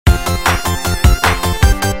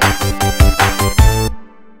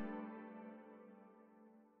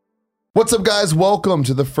What's up, guys? Welcome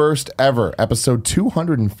to the first ever episode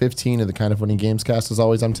 215 of the Kind of Funny Gamescast. As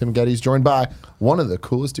always, I'm Tim Geddes, joined by one of the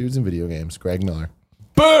coolest dudes in video games, Greg Miller.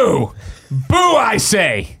 Boo! Boo, I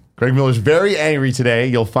say! Greg Miller's very angry today.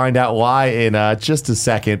 You'll find out why in just a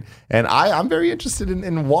second. And I'm very interested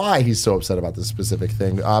in why he's so upset about this specific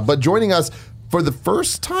thing. But joining us for the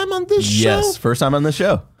first time on this show? Yes, first time on the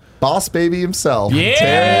show. Boss baby himself.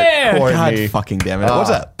 Yeah! Courtney. God fucking damn it.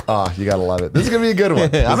 What's up? You gotta love it. This is gonna be a good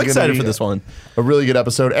one. I'm excited for this one. A really good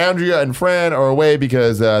episode. Andrea and Fran are away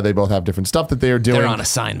because they both have different stuff that they are doing. They're on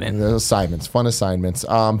assignment. Assignments, fun assignments.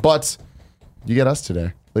 But you get us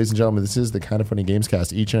today. Ladies and gentlemen, this is the Kind of Funny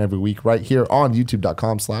Gamescast each and every week right here on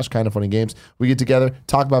youtube.com/kindoffunnygames. We get together,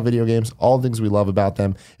 talk about video games, all the things we love about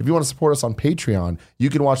them. If you want to support us on Patreon, you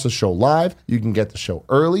can watch the show live. You can get the show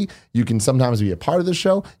early. You can sometimes be a part of the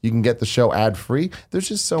show. You can get the show ad-free. There's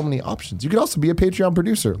just so many options. You can also be a Patreon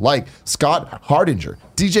producer like Scott Hardinger,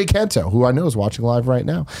 DJ Kento, who I know is watching live right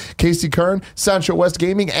now, Casey Kern, Sancho West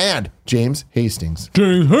Gaming, and James Hastings.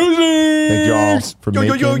 James Hastings! Thank you all for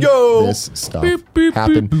making this stuff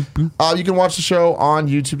happen. You can watch the show on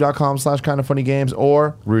youtube.com/kindoffunnygames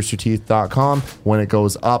or roosterteeth.com when it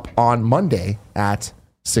goes up on Monday at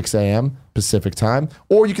 6 a.m. Pacific time.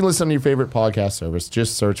 Or you can listen on your favorite podcast service.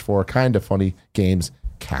 Just search for Kind of Funny Games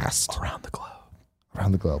Cast. Around the globe.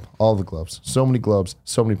 Around the globe. All the globes. So many globes.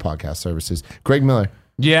 So many podcast services. Greg Miller.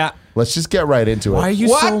 Yeah. Let's just get right into it. Why are you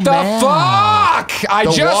What so the mad? fuck? I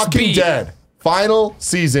The just Walking beat Dead final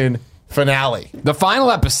season finale. the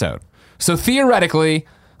final episode. So theoretically,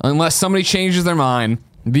 unless somebody changes their mind,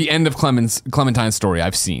 the end of Clementine's story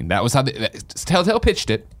I've seen. That was how Telltale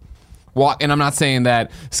pitched it. And I'm not saying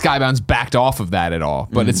that Skybound's backed off of that at all,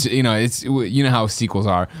 but it's you know how sequels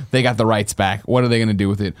are. They got the rights back. What are they going to do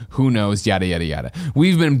with it? Who knows? Yada yada yada.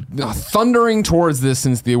 We've been thundering towards this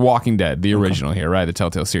since The Walking Dead, the original here, right? The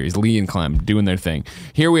Telltale series. Lee and Clem doing their thing.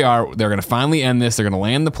 Here we are. They're going to finally end this. They're going to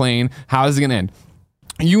land the plane. How is it going to end?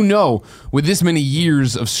 You know, with this many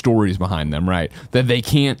years of stories behind them, right, that they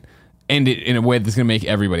can't end it in a way that's going to make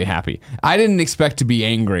everybody happy. I didn't expect to be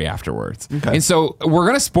angry afterwards. Okay. And so we're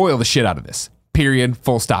going to spoil the shit out of this. Period.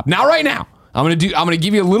 Full stop. Now, right now, I'm going to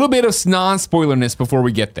give you a little bit of non-spoilerness before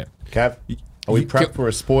we get there. Kev, are we prepped for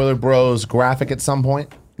a Spoiler Bros graphic at some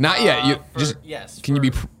point? Not yet. Can you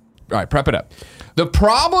be all right, prep it up. The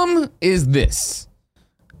problem is this.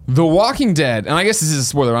 The Walking Dead, and I guess this is a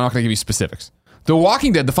spoiler, I'm not going to give you specifics. The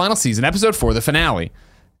Walking Dead, the final season, episode 4, the finale,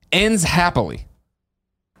 ends happily.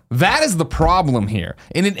 That is the problem here.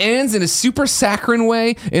 And it ends in a super saccharine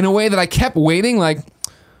way, in a way that I kept waiting, like,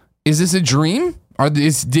 is this a dream?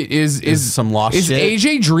 Is some lost is shit?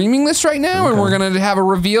 AJ dreaming this right now? Okay. And we're going to have a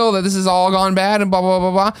reveal that this is all gone bad and blah, blah,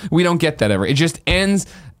 blah, blah. We don't get that ever. It just ends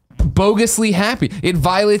bogusly happy. It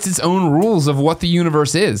violates its own rules of what the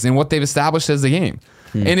universe is and what they've established as the game.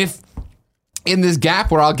 And if in this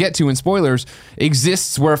gap where I'll get to in spoilers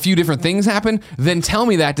exists where a few different things happen, then tell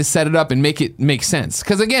me that to set it up and make it make sense.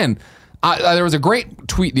 Because again, there was a great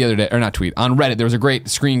tweet the other day, or not tweet, on Reddit, there was a great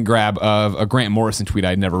screen grab of a Grant Morrison tweet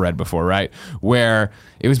I'd never read before, right? Where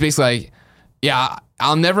it was basically like, yeah,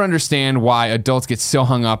 I'll never understand why adults get so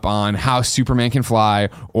hung up on how Superman can fly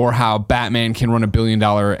or how Batman can run $1 billion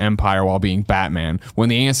empire while being Batman, when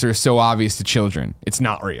the answer is so obvious to children. It's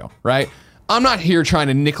not real, right? I'm not here trying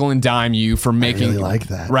to nickel and dime you for making... I really like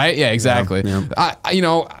that. Right? Yeah, exactly. Yeah.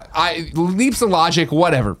 Leaps of logic,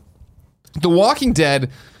 whatever. The Walking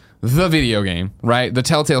Dead, the video game, right? The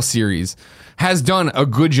Telltale series, has done a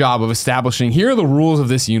good job of establishing, here are the rules of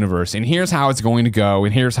this universe, and here's how it's going to go,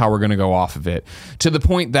 and here's how we're going to go off of it. To the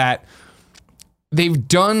point that they've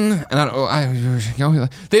done,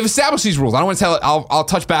 they've established these rules. I don't want to tell it. I'll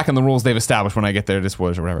touch back on the rules they've established when I get there to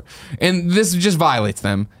spoilers or whatever. And this just violates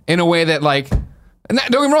them in a way that, like, and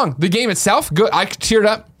don't get me wrong, the game itself, good. I teared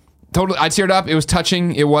up. Totally, I teared up. It was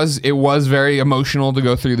touching. It was very emotional to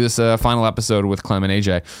go through this final episode with Clem and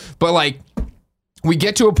AJ. But like, we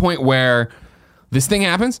get to a point where this thing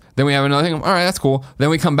happens, then we have another thing. All right, that's cool. Then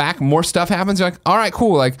we come back, more stuff happens. You're like, all right,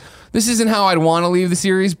 cool. Like, this isn't how I'd want to leave the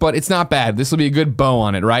series, but it's not bad. This will be a good bow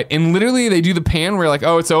on it, right? And literally, they do the pan where you're like,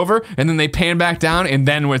 oh, it's over, and then they pan back down, and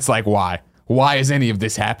then it's like, why? Why is any of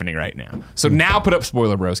this happening right now? So now put up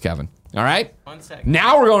Spoiler Bros, Kevin. All right? 1 second.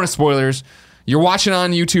 Now we're going to spoilers. You're watching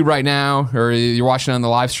on YouTube right now, or you're watching on the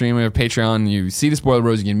live stream or Patreon. You see the Spoiler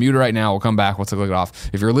Bros. You can mute it right now. We'll come back. We'll take it off.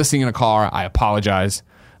 If you're listening in a car, I apologize.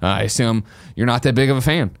 I assume you're not that big of a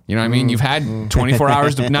fan. You know what I mean? You've had 24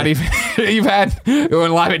 hours to not even... You've had... It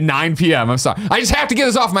went live at 9 p.m. I'm sorry. I just have to get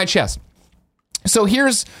this off my chest. So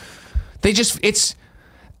here's... They just... It's...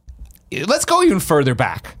 Let's go even further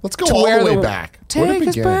back. Let's go all the way back. Take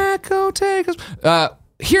us back. Oh, take us...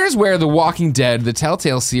 here's where The Walking Dead, the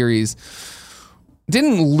Telltale series,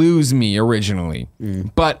 didn't lose me originally,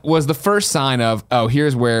 but was the first sign of, oh,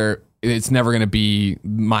 here's where it's never going to be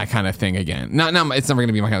my kind of thing again. Not it's never going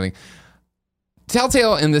to be my kind of thing.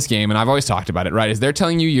 Telltale in this game, and I've always talked about it, right, is they're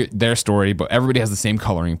telling you their story, but everybody has the same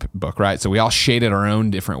coloring book, right? So we all shade it our own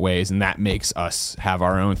different ways, and that makes us have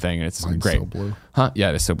our own thing, and it's great. So blue. Huh? Yeah,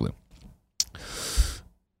 it is so blue.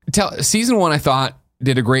 Season 1, I thought,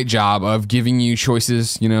 did a great job of giving you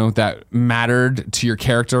choices, that mattered to your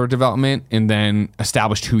character development and then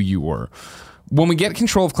established who you were. When we get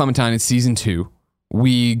control of Clementine in Season 2,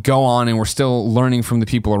 we go on and we're still learning from the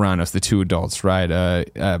people around us, the two adults, right?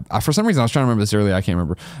 For some reason, I was trying to remember this earlier. I can't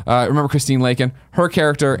remember. Remember Christine Lakin, her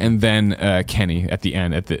character, and then Kenny at the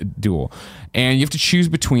end, at the duel. And you have to choose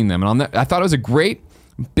between them. And on that, I thought it was a great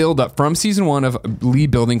build up from Season 1 of Lee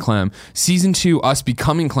building Clem. Season 2, us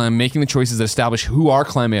becoming Clem, making the choices that establish who our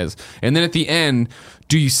Clem is. And then at the end,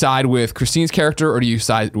 do you side with Christine's character or do you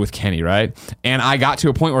side with Kenny, right? And I got to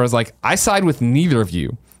a point where I was like, I side with neither of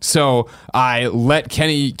you. So I let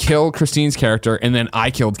Kenny kill Christine's character, and then I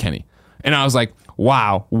killed Kenny. And I was like,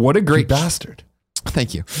 wow, what a great bastard.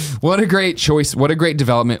 Thank you. What a great choice. What a great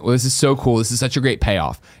development. Well, this is so cool. This is such a great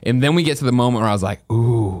payoff. And then we get to the moment where I was like,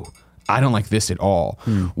 ooh, I don't like this at all.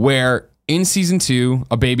 Where in Season 2,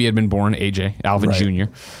 a baby had been born, AJ, Alvin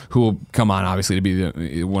Jr., who will come on, obviously, to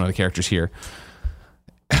be one of the characters here.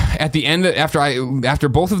 At the end, after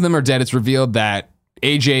both of them are dead, it's revealed that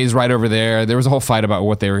AJ is right over there. There was a whole fight about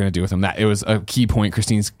what they were going to do with him. That it was a key point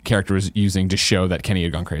Christine's character was using to show that Kenny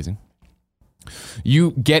had gone crazy. You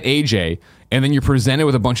get AJ, and then you're presented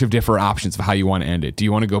with a bunch of different options of how you want to end it. Do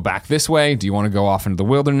you want to go back this way? Do you want to go off into the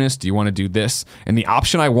wilderness? Do you want to do this? And the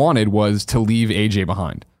option I wanted was to leave AJ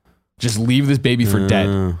behind. Just leave this baby for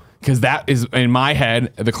dead. Because that is, in my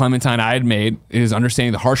head, the Clementine I had made is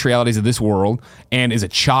understanding the harsh realities of this world and is a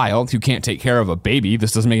child who can't take care of a baby.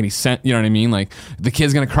 This doesn't make any sense. You know what I mean? Like, the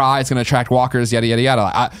kid's going to cry. It's going to attract walkers, yada, yada,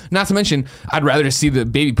 yada. Not to mention, I'd rather just see the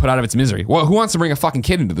baby put out of its misery. Well, who wants to bring a fucking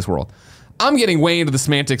kid into this world? I'm getting way into the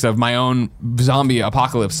semantics of my own zombie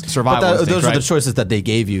apocalypse survival. But those are the choices that they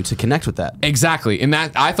gave you to connect with that. Exactly. And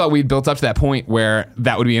that I thought we'd built up to that point where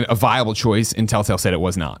that would be a viable choice, and Telltale said it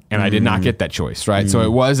was not. And I did not get that choice, right? So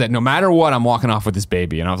it was that no matter what, I'm walking off with this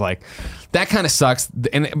baby. And I was like, that kind of sucks.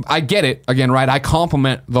 And I get it, again, right? I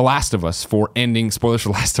compliment The Last of Us for ending, spoilers for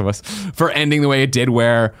Last of Us, for ending the way it did,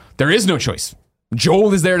 where there is no choice.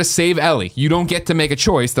 Joel is there to save Ellie. You don't get to make a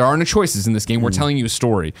choice. There are no choices in this game. We're telling you a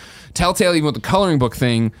story. Telltale, even with the coloring book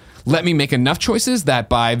thing, let me make enough choices that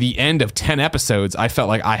by the end of 10 episodes, I felt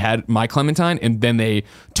like I had my Clementine, and then they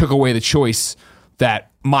took away the choice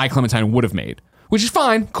that my Clementine would have made. Which is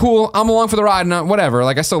fine, cool, I'm along for the ride, and whatever.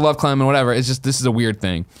 Like, I still love Clem and whatever. It's just, this is a weird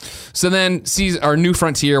thing. So then, our New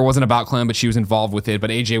Frontier wasn't about Clem, but she was involved with it. But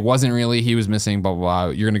AJ wasn't really. He was missing, blah, blah, blah.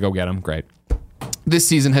 You're going to go get him. Great. This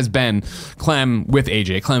season has been Clem with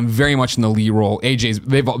AJ. Clem very much in the lead role.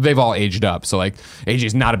 They've all aged up. So like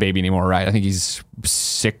AJ's not a baby anymore, right? I think he's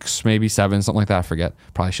 6, maybe 7, something like that. I forget.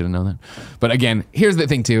 Probably should have known that. But again, here's the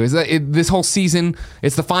thing too: is that this whole season,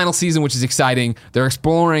 it's the final season, which is exciting. They're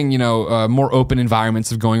exploring, more open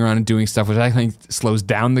environments of going around and doing stuff, which I think slows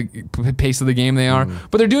down the pace of the game. They are,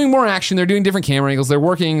 but they're doing more action. They're doing different camera angles. They're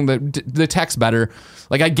working the tech's better.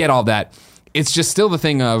 Like, I get all that. It's just still the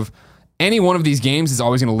thing of, any one of these games is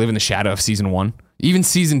always going to live in the shadow of Season 1. Even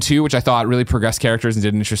Season 2, which I thought really progressed characters and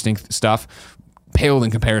did interesting stuff, paled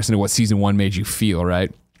in comparison to what Season 1 made you feel,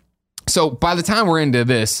 right? So by the time we're into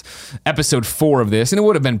this, episode 4 of this, and it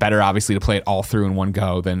would have been better, obviously, to play it all through in one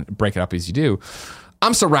go than break it up as you do,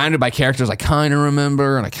 I'm surrounded by characters I kind of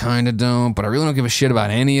remember and I kind of don't, but I really don't give a shit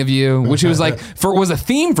about any of you, which was like, was a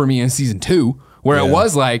theme for me in Season 2. Where it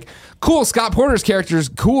was like, cool, Scott Porter's character's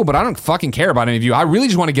cool, but I don't fucking care about any of you. I really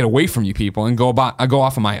just want to get away from you people and go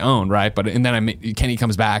off on my own, right? And then Kenny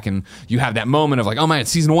comes back and you have that moment of like, oh man, it's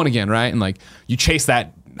Season 1 again, right? And like, you chase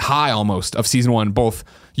that high almost of Season 1, both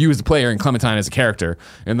you as the player and Clementine as a character,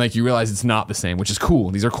 and like you realize it's not the same, which is cool.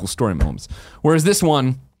 These are cool story moments. Whereas this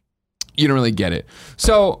one, you don't really get it.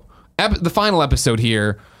 So the final episode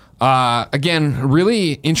here, again,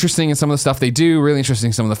 really interesting in some of the stuff they do, really interesting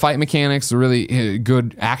in some of the fight mechanics, really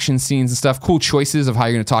good action scenes and stuff, cool choices of how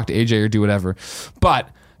you're going to talk to AJ or do whatever. But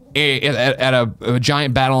at a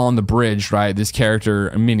giant battle on the bridge, right, this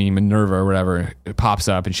character, Minnie, Minerva or whatever, pops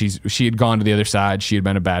up, and she had gone to the other side. She had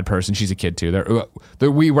been a bad person. She's a kid too.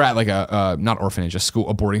 We were at like not orphanage,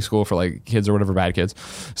 a boarding school for like kids or whatever, bad kids.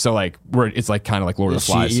 So like it's like kind of like Lord of the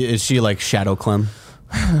Flies. Is she like Shadow Clem?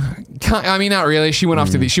 I mean, not really. She went off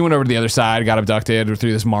she went over to the other side, got abducted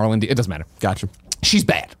through this Marlin. It doesn't matter. Gotcha. she's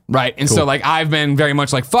bad, right? And so like I've been very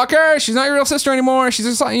much like, fuck her, she's not your real sister anymore. She's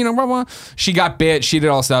just like, blah, blah. She got bit, she did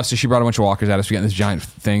all stuff, so she brought a bunch of walkers at us. We got this giant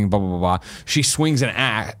thing, blah, blah, blah, blah. She swings an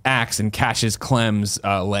axe and catches Clem's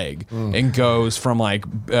leg and goes from like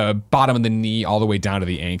bottom of the knee all the way down to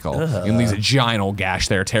the ankle and leaves a giant old gash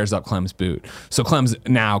there, tears up Clem's boot. So Clem's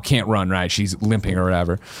now can't run, right? She's limping or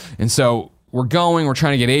whatever. And so we're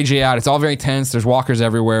trying to get AJ out. It's all very tense. There's walkers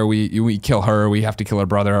everywhere. We kill her. We have to kill her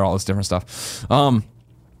brother, all this different stuff.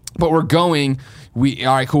 But we're going. All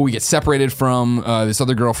right, cool. We get separated from this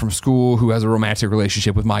other girl from school who has a romantic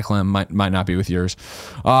relationship with my Clem. Might not be with yours.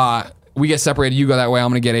 We get separated. You go that way. I'm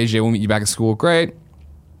going to get AJ. We'll meet you back at school. Great.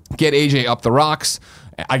 Get AJ up the rocks.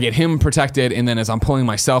 I get him protected. And then as I'm pulling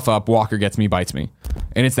myself up, Walker gets me, bites me.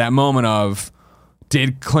 And it's that moment of,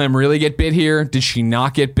 did Clem really get bit here? Did she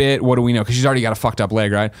not get bit? What do we know? Because she's already got a fucked up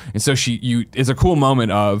leg, right? And so it's a cool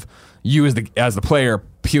moment of you as the player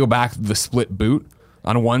peel back the split boot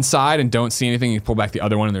on one side and don't see anything. You pull back the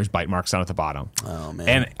other one and there's bite marks on at the bottom. Oh man!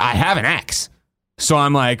 And I have an axe, so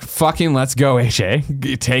I'm like, fucking, let's go,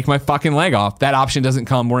 AJ. Take my fucking leg off. That option doesn't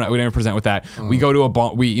come. We never present with that. We go to a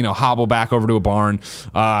barn. We hobble back over to a barn.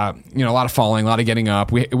 A lot of falling, a lot of getting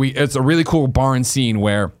up. It's a really cool barn scene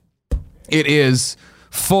where it is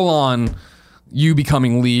full on you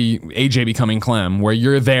becoming Lee, AJ becoming Clem, where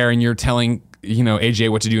you're there and you're telling AJ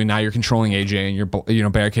what to do, and now you're controlling AJ and you're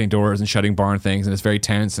barricading doors and shutting barn things, and it's very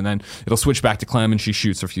tense. And then it'll switch back to Clem and she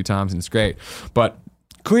shoots her a few times and it's great. But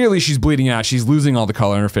clearly she's bleeding out. She's losing all the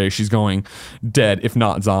color in her face. She's going dead, if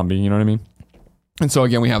not zombie. You know what I mean? And so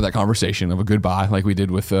again, we have that conversation of a goodbye, like we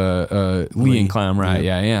did with Lee and Clem, right?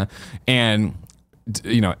 Yeah. And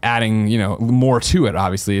adding, more to it,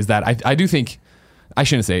 obviously, is that I do think, I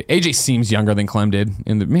shouldn't say, AJ seems younger than Clem did.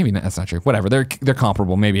 Maybe that's not true. Whatever. They're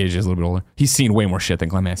comparable. Maybe AJ's a little bit older. He's seen way more shit than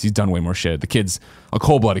Clem has. He's done way more shit. The kid's a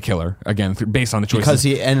cold-blooded killer, again, based on the choices.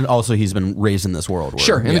 Because he's been raised in this world.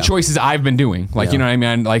 The choices I've been doing. You know what I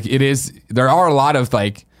mean? Like, there are a lot of,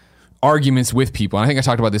 like, arguments with people. And I think I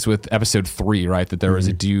talked about this with episode 3, right? That there was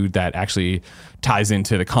a dude that actually ties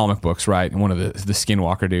into the comic books, right? And one of the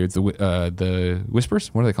Skinwalker dudes, the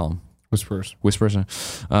Whispers? What do they call them? Whispers.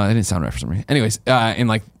 It didn't sound right for some reason. Anyways, and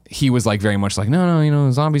like he was like very much like,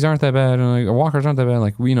 no, zombies aren't that bad, and like walkers aren't that bad,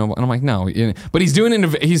 like and I'm like, no, but he's doing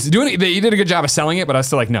it. He did a good job of selling it, but I was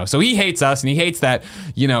still like, no. So he hates us, and he hates that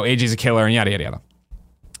AJ's a killer, and yada yada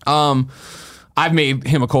yada. I've made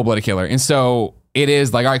him a cold-blooded killer, and so it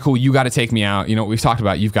is like, all right, cool, you got to take me out. What we've talked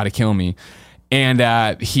about, you've got to kill me,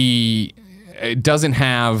 and he doesn't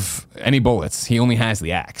have any bullets. He only has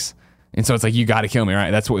the axe. And so it's like, you got to kill me,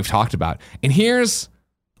 right? That's what we've talked about. And here's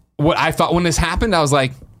what I thought when this happened. I was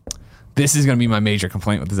like, this is going to be my major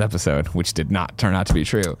complaint with this episode, which did not turn out to be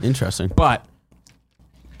true. Interesting. But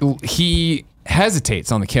he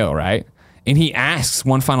hesitates on the kill, right? And he asks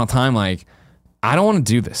one final time, like, I don't want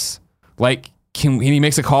to do this. Like, and he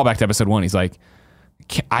makes a callback to episode 1. He's like,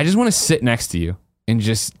 I just want to sit next to you and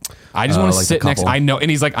I just want to sit next. I know.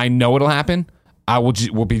 And he's like, I know what'll happen. I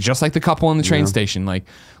will be just like the couple in the train station. Like,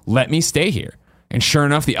 let me stay here. And sure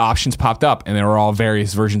enough, the options popped up, and there were all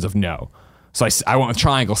various versions of no. So I went with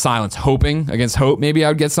triangle silence, hoping against hope maybe I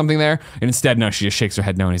would get something there. And instead, no, she just shakes her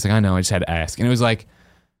head no. And he's like, I know, I just had to ask. And it was like,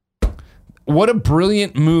 what a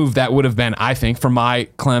brilliant move that would have been, I think, for my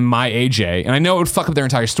Clem, my AJ. And I know it would fuck up their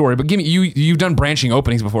entire story, but give me you've done branching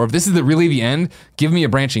openings before. If this is really the end, give me a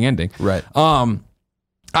branching ending. Right.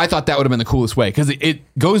 I thought that would have been the coolest way, because it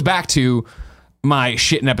goes back to my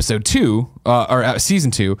shit in episode 2 or season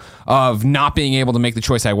 2 of not being able to make the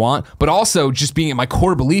choice I want, but also just being at my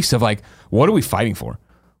core beliefs of like, what are we fighting for?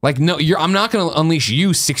 Like, no, I'm not going to unleash you,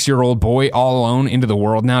 6-year-old boy, all alone into the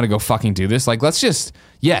world now to go fucking do this. Like, let's just,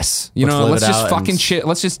 let's just fucking shit.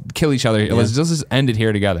 Let's just kill each other. Yeah. Let's just end it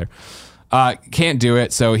here together. Can't do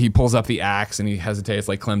it. So he pulls up the axe and he hesitates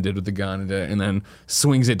like Clem did with the gun, and then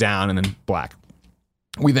swings it down, and then black.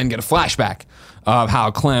 We then get a flashback of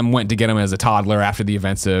how Clem went to get him as a toddler after the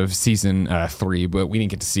events of season 3, but we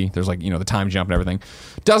didn't get to see. There's like, the time jump and everything.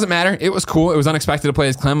 Doesn't matter. It was cool. It was unexpected to play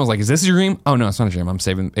as Clem. I was like, is this your dream? Oh no, it's not a dream. I'm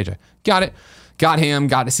saving AJ. Got it. Got him.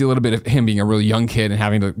 Got to see a little bit of him being a really young kid and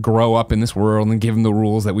having to grow up in this world and give him the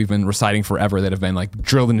rules that we've been reciting forever that have been like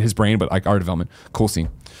drilled into his brain, but like our development. Cool scene.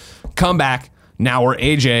 Come back. Now we're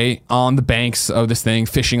AJ on the banks of this thing,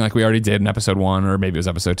 fishing like we already did in episode 1, or maybe it was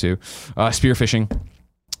episode 2. Spear fishing.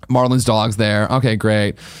 Marlon's dog's there. Okay,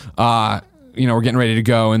 great. We're getting ready to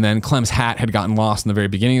go, and then Clem's hat had gotten lost in the very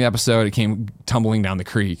beginning of the episode. It came tumbling down the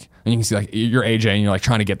creek, and you can see like you're AJ, and you're like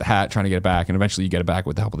trying to get the hat, trying to get it back, and eventually you get it back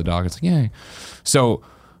with the help of the dog. It's like, yay. So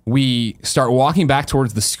we start walking back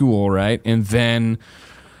towards the school, right? And then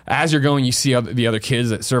as you're going, you see the other kids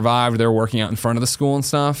that survived. They're working out in front of the school and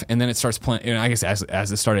stuff. And then it starts playing. And I guess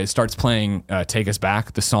as it started, it starts playing "Take Us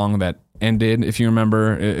Back," the song that ended. If you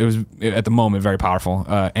remember, it was at the moment very powerful.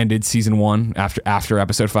 Ended season 1 after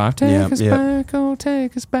episode 5. Take us back, oh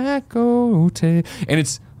take us back, oh take. And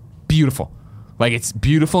it's beautiful. Like, it's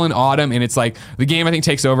beautiful in autumn, and it's like the game, I think,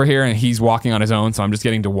 takes over here, and he's walking on his own, so I'm just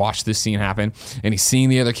getting to watch this scene happen. And he's seeing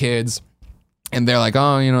the other kids, and they're like,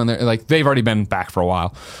 oh, and they're like, they've already been back for a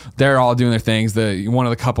while. They're all doing their things. One of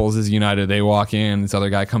the couples is united. They walk in. This other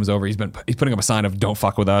guy comes over. He's putting up a sign of "Don't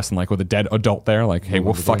fuck with us," and like with a dead adult there, like, hey,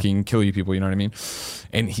 we'll fucking kill you people. You know what I mean?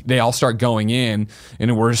 And they all start going in,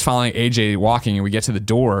 and we're just following AJ walking, and we get to the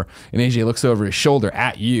door, and AJ looks over his shoulder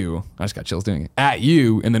at you. I just got chills doing it. At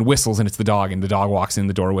you, and then whistles, and it's the dog, and the dog walks in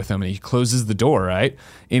the door with him, and he closes the door, right?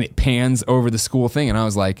 And it pans over the school thing, and I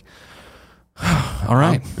was like, all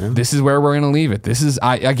right, this is where we're going to leave it. This is,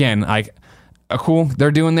 cool.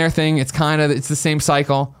 They're doing their thing. It's the same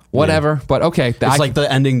cycle, whatever, but okay. It's like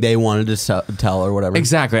the ending they wanted to tell or whatever.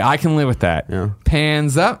 Exactly. I can live with that. Yeah.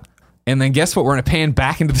 Pans up. And then guess what? We're going to pan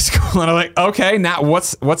back into the school. And I'm like, okay, now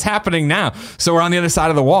what's happening now? So we're on the other side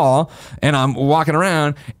of the wall, and I'm walking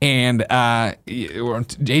around, and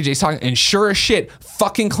AJ's talking, and sure as shit,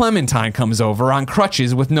 fucking Clementine comes over on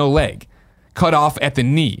crutches with no leg, cut off at the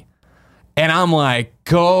knee. And I'm like,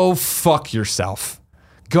 go fuck yourself.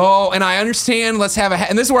 Go. And I understand, let's have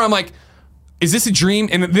and this is where I'm like, is this a dream?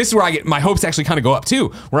 And this is where I get, my hopes actually kind of go up too,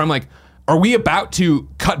 where I'm like, are we about to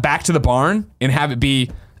cut back to the barn and have it be,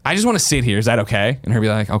 I just want to sit here. Is that okay? And her be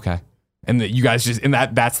like, okay. And you guys just, and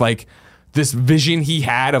that's like this vision he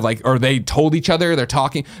had of like, or they told each other, they're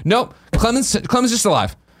talking. Nope. Clem's just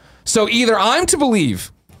alive. So either I'm to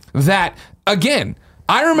believe that, again,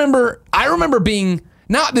 I remember being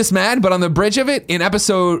not this mad, but on the bridge of it in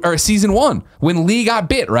season 1 when Lee got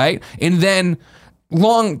bit, right? And then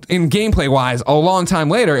in gameplay wise, a long time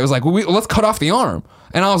later, it was like, let's cut off the arm.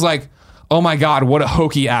 And I was like, oh my God, what a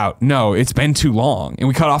hokey out. No, it's been too long. And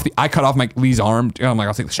I cut off Lee's arm. I'm like,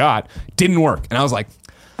 I'll take the shot. Didn't work. And I was like,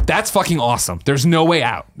 that's fucking awesome. There's no way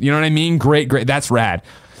out. You know what I mean? Great. That's rad.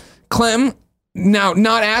 Clem, now,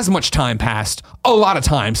 not as much time passed. A lot of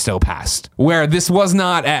time still passed. Where this isn't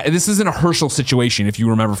a Herschel situation, if you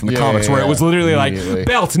remember from the comics, where it was literally like,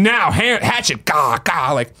 belt now, hatchet, gah,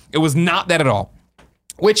 gah. Like, it was not that at all.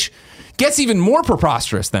 Which gets even more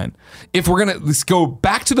preposterous then. If we're going to go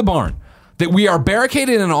back to the barn, that we are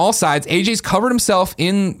barricaded on all sides. AJ's covered himself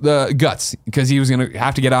in the guts because he was going to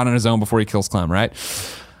have to get out on his own before he kills Clem, right?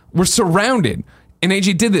 We're surrounded, and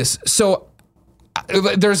AJ did this. So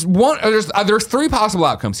there's 3 possible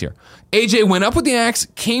outcomes here. AJ went up with the axe,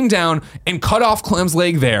 came down, and cut off Clem's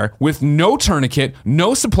leg there with no tourniquet,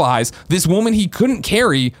 no supplies. This woman he couldn't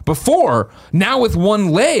carry before, now with one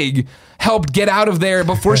leg, helped get out of there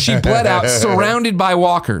before she bled out, surrounded by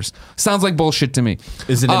walkers. Sounds like bullshit to me.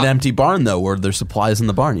 Is it an empty barn, though, or there's supplies in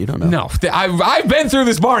the barn? You don't know. No. I've been through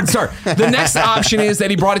this barn. Sorry. The next option is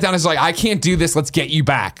that he brought it down and is like, I can't do this. Let's get you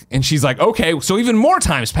back. And she's like, okay. So even more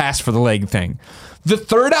time's passed for the leg thing. The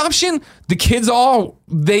third option, the kids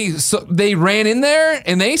they ran in there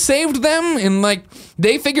and they saved them and like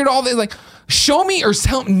they figured all this, like, show me or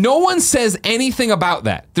tell me. No one says anything about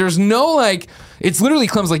that. There's no like, it's literally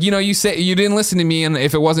Clem's like, you say you didn't listen to me, and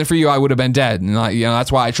if it wasn't for you, I would have been dead. And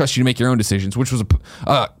that's why I trust you to make your own decisions, which was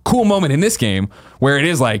a cool moment in this game where it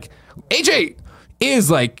is like AJ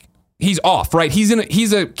is like, he's off, right?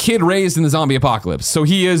 He's a kid raised in the zombie apocalypse, so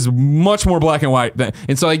he is much more black and white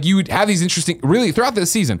and so like you would have these interesting, really throughout the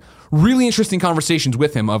season, really interesting conversations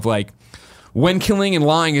with him of like when killing and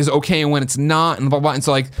lying is okay and when it's not, and blah, blah. And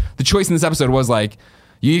so like the choice in this episode was like,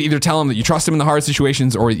 you either tell him that you trust him in the hard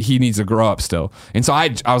situations or he needs to grow up still. And so I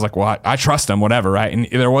was like, well, I trust him, whatever, right? And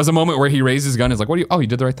there was a moment where he raised his gun and is like, you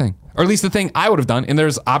did the right thing. Or at least the thing I would have done. And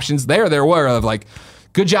there's options there were of like,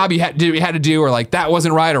 good job you had to do, or like, that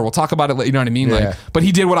wasn't right, or we'll talk about it later, you know what I mean? Yeah. Like, but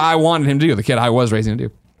he did what I wanted him to do, the kid I was raising to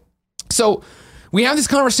do. So we have this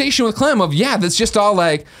conversation with Clem of, that's just all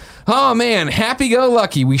like, oh man,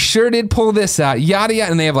 happy-go-lucky. We sure did pull this out, yada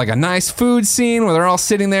yada. And they have like a nice food scene where they're all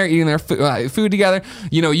sitting there eating their food together.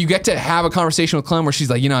 You get to have a conversation with Clem where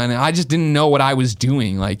she's like, and I just didn't know what I was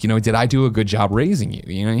doing. Like, did I do a good job raising you?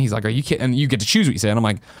 And he's like, are you kidding? And you get to choose what you say. And I'm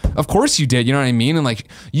like, of course you did. You know what I mean? And like,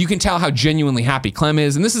 you can tell how genuinely happy Clem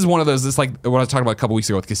is. And this is one of those, this like what I was talking about a couple weeks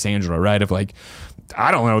ago with Cassandra, right? Of like,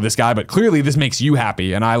 I don't know this guy, but clearly this makes you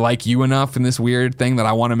happy, and I like you enough in this weird thing that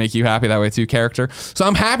I want to make you happy that way too, character. So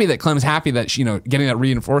I'm happy that Clem's happy that she, getting that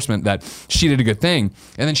reinforcement that she did a good thing.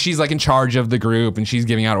 And then she's like in charge of the group and she's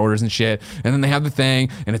giving out orders and shit. And then they have the thing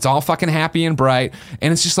and it's all fucking happy and bright.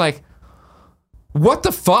 And it's just like, what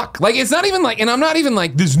the fuck? Like, it's not even like, and I'm not even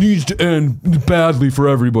like, this needs to end badly for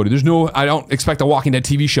everybody. I don't expect the Walking Dead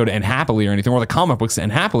TV show to end happily or anything, or the comic books to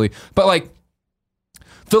end happily. But like,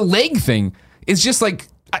 the leg thing is just like,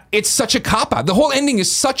 it's such a cop out. The whole ending is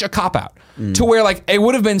such a cop out to where like, it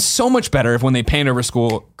would have been so much better if when they panned over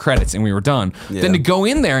school credits and we were done, than to go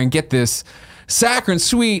in there and get this saccharine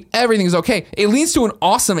sweet, everything's okay. It leads to an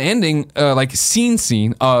awesome ending, like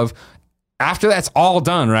scene of, after that's all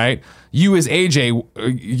done, right? You as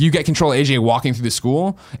AJ, you get control of AJ walking through the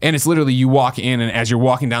school, and it's literally you walk in, and as you're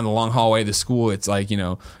walking down the long hallway of the school, it's like,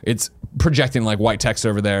 it's projecting like white text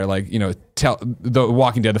over there, like, tell the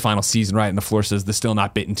Walking Dead, the final season, right? And the floor says the still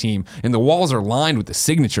not bitten team, and the walls are lined with the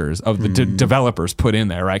signatures of the developers put in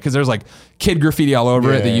there, right? Because there's like kid graffiti all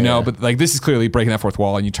over it that but like this is clearly breaking that fourth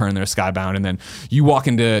wall, and you turn there Skybound, and then you walk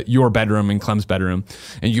into your bedroom and Clem's bedroom,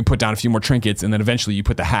 and you put down a few more trinkets, and then eventually you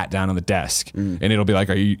put the hat down on the desk, and it'll be like,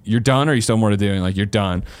 you're done, or are you still more to do? And like, you're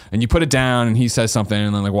done, and you put it down, and he says something,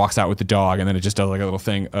 and then like walks out with the dog, and then it just does like a little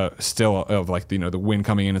thing, still of like the wind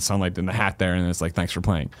coming in and sunlight and the hat there, and it's like, thanks for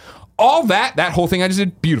playing. All that whole thing I just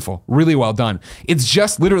did, beautiful, really well done. It's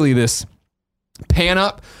just literally this pan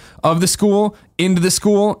up of the school into the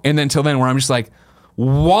school, and then till then where I'm just like,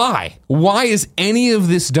 why is any of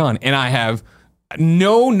this done? And I have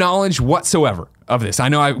no knowledge whatsoever of this. I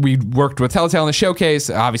know we worked with Telltale in the showcase.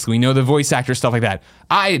 Obviously we know the voice actors, stuff like that.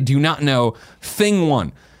 I do not know thing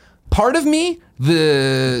one. Part of me,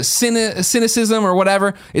 the cynicism or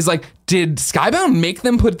whatever, is like, did Skybound make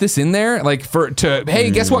them put this in there? Like hey,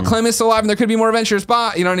 guess what? Clem is still alive and there could be more adventures.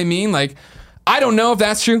 You know what I mean? Like, I don't know if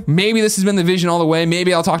that's true. Maybe this has been the vision all the way.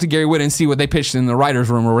 Maybe I'll talk to Gary Whitta and see what they pitched in the writer's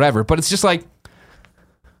room or whatever. But it's just like,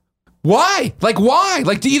 why? Like, why?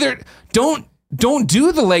 Like, either don't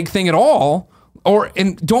do the leg thing at all,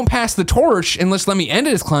 and don't pass the torch and let me end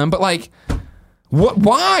it as Clem. But like, what?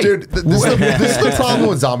 Why, dude? This is the problem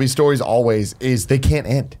with zombie stories. Always is they can't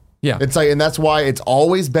end. Yeah, it's like, and that's why it's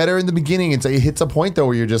always better in the beginning. It hits a point though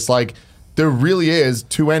where you're just like, there really is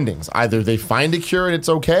two endings. Either they find a cure and it's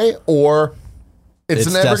okay, or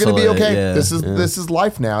it's never going to be okay. Yeah, this is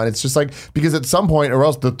life now, and it's just like, because at some point, or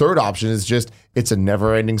else the third option is just, it's a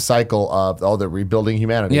never-ending cycle of they're rebuilding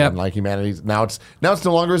humanity, and like humanity's now it's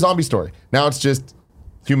no longer a zombie story. Now it's just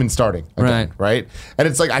humans starting again, right? And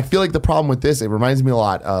it's like, I feel like the problem with this, it reminds me a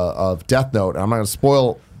lot of Death Note, and I'm not going to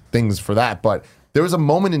spoil things for that, but there was a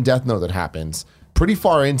moment in Death Note that happens pretty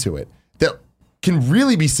far into it that can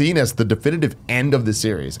really be seen as the definitive end of the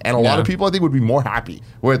series, and a lot of people I think would be more happy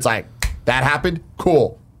where it's like, that happened,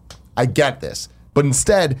 cool, I get this, but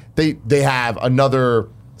instead they have another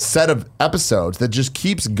set of episodes that just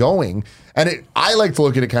keeps going, and I like to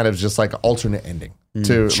look at it kind of just like an alternate ending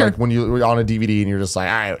to like when you're on a DVD and you're just like,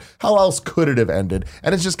 all right, how else could it have ended?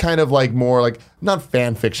 And it's just kind of like more like, not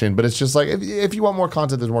fan fiction, but it's just like, if you want more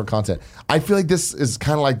content, there's more content. I feel like this is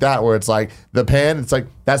kind of like that, where it's like the pan, it's like,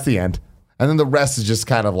 that's the end. And then the rest is just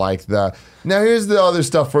kind of like now here's the other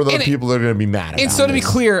stuff for the people that are going to be mad about. And so to be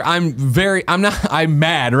clear, I'm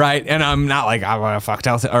mad, right? And I'm not like, I want to fuck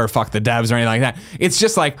Telltale or fuck the devs or anything like that. It's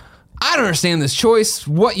just like, I don't understand this choice,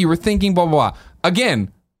 what you were thinking, blah, blah, blah.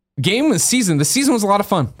 Again, the season was a lot of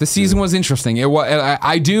fun. The season was interesting.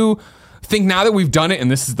 I do think now that we've done it, and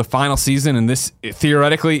this is the final season, and this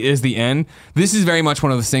theoretically is the end, this is very much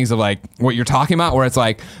one of those things of like what you're talking about, where it's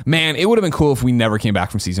like, man, it would have been cool if we never came back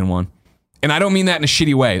from season one. And I don't mean that in a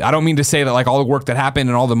shitty way. I don't mean to say that like all the work that happened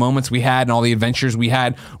and all the moments we had and all the adventures we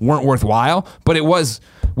had weren't worthwhile, but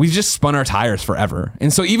we just spun our tires forever.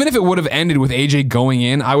 And so even if it would have ended with AJ going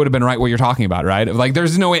in, I would have been right what you're talking about, right? Like,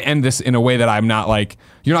 there's no way to end this in a way that I'm not like,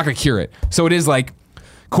 you're not going to cure it. So it is like,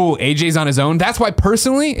 cool, AJ's on his own. That's why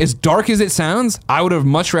personally, as dark as it sounds, I would have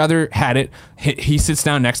much rather had it, he sits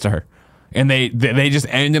down next to her. And they just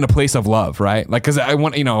end in a place of love, right? Like, because I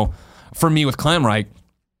want, for me with Clem, right?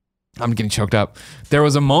 I'm getting choked up. There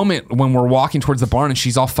was a moment when we're walking towards the barn and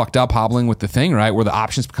she's all fucked up, hobbling with the thing, right? Where the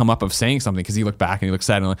options come up of saying something, because he looked back and he looked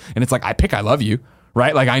sad, and it's like, I love you,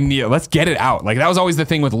 right? Like, let's get it out. Like, that was always the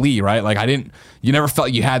thing with Lee, right? Like, you never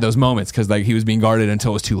felt you had those moments because like he was being guarded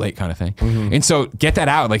until it was too late, kind of thing. Mm-hmm. And so get that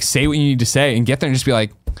out, like say what you need to say, and get there and just be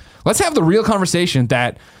like, let's have the real conversation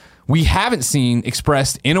that we haven't seen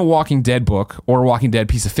expressed in a Walking Dead book or a Walking Dead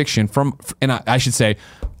piece of fiction and I should say,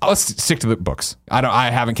 let's stick to the books. I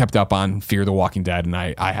haven't kept up on Fear the Walking Dead, and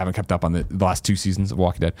I haven't kept up on the last 2 seasons of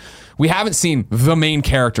Walking Dead. We haven't seen the main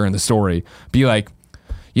character in the story be like,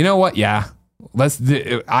 you know what? Yeah,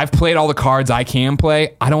 I've played all the cards I can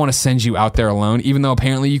play. I don't want to send you out there alone, even though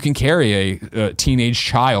apparently you can carry a teenage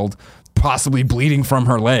child possibly bleeding from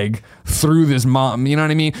her leg through this mom. You know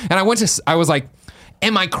what I mean? And I was like,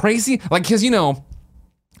 am I crazy? Like, because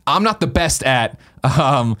I'm not the best at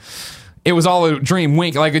it was all a dream,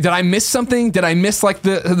 wink. Like, did I miss something? Did I miss like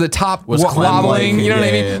the top Was Clem wobbling? like- You know what I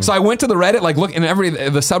yeah, mean? yeah. So I went to the Reddit, like look, and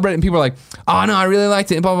the subreddit, and people are like, oh no, I really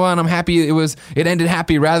liked it, and blah blah blah, and I'm happy it ended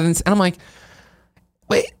happy rather than. And I'm like,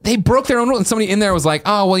 wait, they broke their own rule, and somebody in there was like,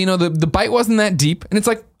 oh well, you know, the bite wasn't that deep, and it's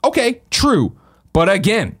like, okay, true, but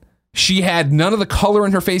again, she had none of the color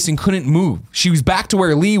in her face and couldn't move. She was back to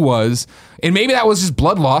where Lee was, and maybe that was just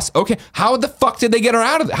blood loss. Okay, how the fuck did they get her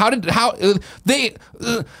out of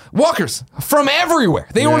it? Walkers from everywhere.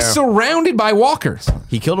 They were surrounded by walkers.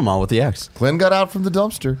 He killed them all with the axe. Glenn got out from the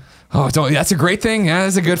dumpster. Oh, that's a great thing. Yeah,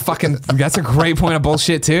 that's a good fucking. That's a great point of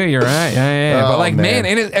bullshit too. You're right. Yeah. But like, man,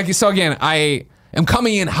 and so again, I am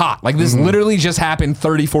coming in hot. Like this literally just happened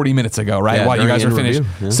 30, 40 minutes ago, right? Yeah, While you during guys are finished.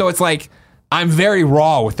 interview, yeah. So it's like. I'm very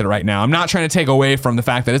raw with it right now. I'm not trying to take away from the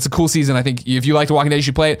fact that it's a cool season. I think if you like The Walking Dead, you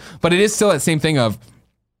should play it. But it is still that same thing of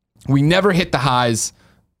we never hit the highs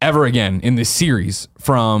ever again in this series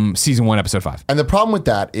from season 1, episode 5. And the problem with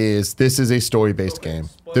that is this is a story-based game.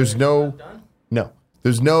 There's no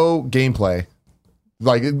gameplay.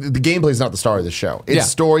 Like the gameplay is not the star of the show. It's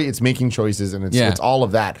story, it's making choices, and it's all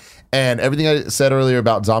of that. And everything I said earlier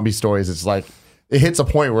about zombie stories, it's like it hits a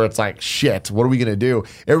point where it's like, shit, what are we going to do?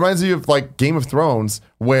 It reminds me of like Game of Thrones,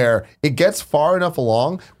 where it gets far enough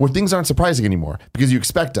along where things aren't surprising anymore because you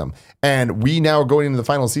expect them. And we now are going into the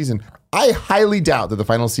final season. I highly doubt that the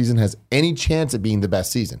final season has any chance at being the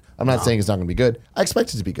best season. I'm not saying it's not going to be good. I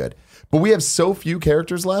expect it to be good. But we have so few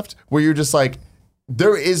characters left where you're just like,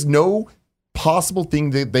 there is no possible thing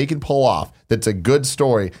that they can pull off that's a good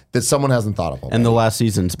story that someone hasn't thought of already. And the last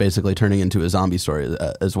season's basically turning into a zombie story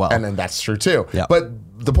as well. And then that's true too. Yeah. But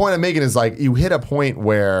the point I'm making is like you hit a point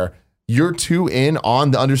where you're too in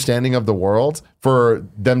on the understanding of the world for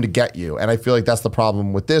them to get you. And I feel like that's the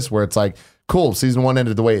problem with this, where it's like, cool, season 1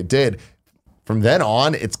 ended the way it did. From then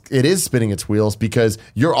on, it is spinning its wheels because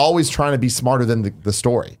you're always trying to be smarter than the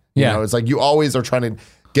story. You know, it's like you always are trying to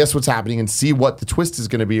guess what's happening and see what the twist is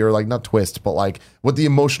going to be, or like not twist, but like what the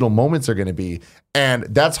emotional moments are going to be. And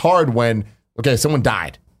that's hard when, okay, someone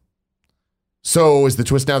died. So is the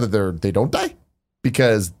twist now that they don't die?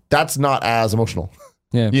 Because that's not as emotional.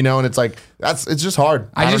 Yeah. You know, and it's like, it's just hard.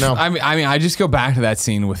 I don't know. I mean, I just go back to that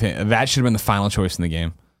scene with him. That should have been the final choice in the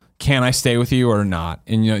game. Can I stay with you or not?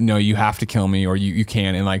 And no, you have to kill me or you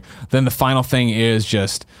can. And like, then the final thing is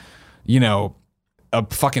just, a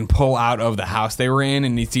fucking pull out of the house they were in,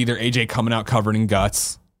 and it's either AJ coming out covered in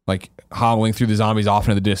guts, like hobbling through the zombies off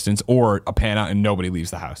into the distance, or a pan out and nobody leaves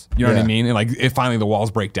the house. You know what I mean? And like, finally the walls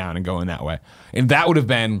break down and go in that way. And that would have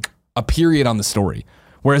been a period on the story.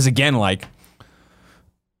 Whereas again, like,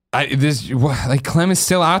 Clem is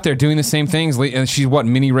still out there doing the same things, and she's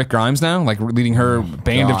mini Rick Grimes now, like leading her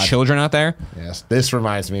band of children out there. Yes, this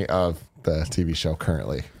reminds me of the TV show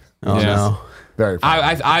Currently. Oh no. Very funny.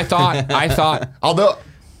 I thought. Although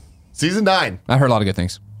season 9, I heard a lot of good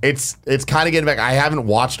things. it's kind of getting back. I haven't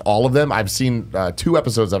watched all of them. I've seen 2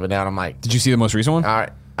 episodes of it now, and I'm like, Did you see the most recent one? all right.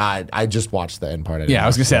 I just watched the end part. Yeah, I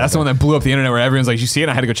was gonna say that's the one that blew up the internet, where everyone's like, "You see it?"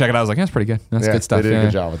 And I had to go check it out. I was like, "That's pretty good. That's good stuff." They did yeah. a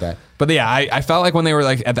good job with that. But yeah, I felt like when they were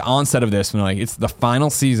like at the onset of this, when like it's the final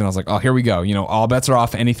season, I was like, "Oh, here we go." All bets are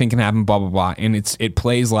off. Anything can happen. Blah blah blah. And it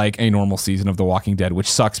plays like a normal season of The Walking Dead,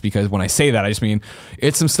 which sucks because when I say that, I just mean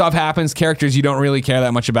it's some stuff happens, characters you don't really care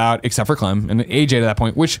that much about, except for Clem and AJ to that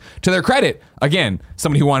point. Which, to their credit, again,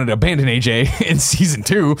 somebody who wanted to abandon AJ in season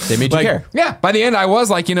 2, They made you care. Yeah, by the end, I was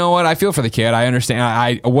like, you know what? I feel for the kid. I understand.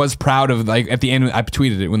 I was proud of, like, at the end, I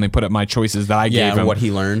tweeted it when they put up my choices that I gave him. and what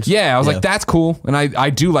he learned. Yeah, I was like, that's cool. And I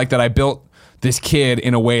do like that I built this kid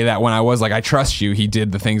in a way that when I was like, I trust you, he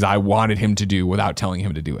did the things I wanted him to do without telling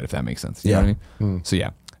him to do it, if that makes sense. You know what I mean? So,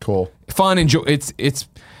 yeah. Cool. Fun, enjoy.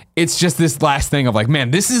 It's just this last thing of like,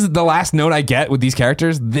 man, this is the last note I get with these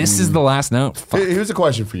characters. This is the last note. Fuck. Here's a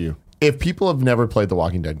question for you. If people have never played the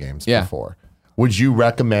Walking Dead games Yeah. before, would you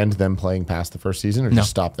recommend them playing past the first season, or just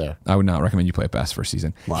stop there? I would not recommend you play it past first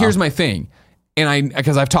season. Here's my thing, and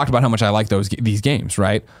because I've talked about how much I like these games,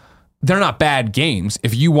 right? They're not bad games.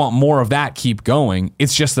 If you want more of that, keep going.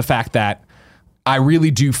 It's just the fact that I really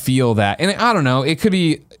do feel that, and I don't know. It could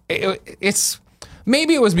be.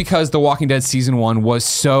 Maybe it was because The Walking Dead season 1 was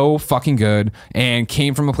so fucking good and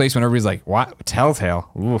came from a place when everybody's like, what? Telltale?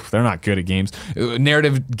 Oof, they're not good at games.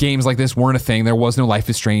 Narrative games like this weren't a thing. There was no Life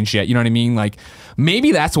is Strange yet. You know what I mean? Like,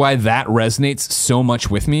 maybe that's why that resonates so much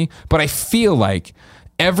with me. But I feel like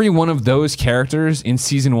every one of those characters in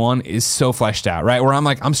season 1 is so fleshed out, right? Where I'm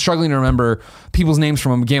like, I'm struggling to remember people's names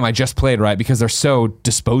from a game I just played, right? Because they're so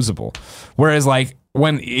disposable. Whereas like,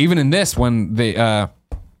 even in this, when they...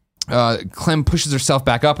 Clem pushes herself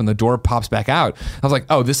back up and the door pops back out. I was like,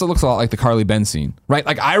 oh, this looks a lot like the Carly Ben scene, right?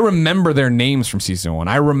 Like, I remember their names from season 1.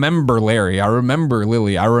 I remember Larry. I remember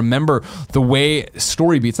Lily. I remember the way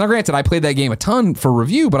story beats. Now, granted, I played that game a ton for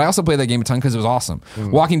review, but I also played that game a ton because it was awesome.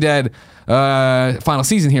 Walking Dead final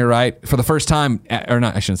season here, right? For the first time, or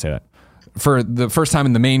not, I shouldn't say that. For the first time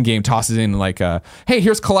in the main game, tosses in like, hey,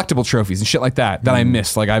 here's collectible trophies and shit like that I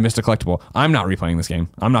missed. Like, I missed a collectible. I'm not replaying this game.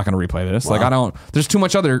 I'm not going to replay this. Wow. Like, there's too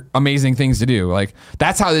much other amazing things to do. Like,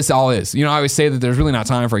 that's how this all is. You know, I always say that there's really not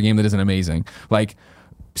time for a game that isn't amazing. Like,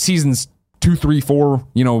 seasons 2, 3, 4,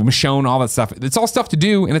 you know, Michonne, all that stuff. It's all stuff to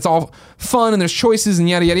do and it's all fun and there's choices and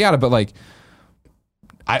yada, yada, yada. But like,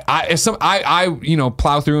 I you know,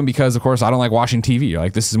 plow through them because, of course, I don't like watching TV.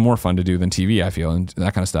 Like, this is more fun to do than TV, I feel, and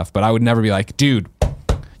that kind of stuff. But I would never be like, dude,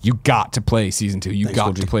 you got to play season 2. You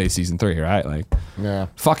got to play season 3, right? Like,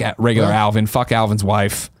 fuck regular Alvin. Fuck Alvin's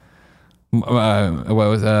wife. What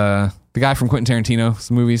was the guy from Quentin Tarantino's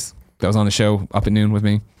movies that was on the show Up at Noon with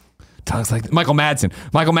me? Talks like Michael Madsen.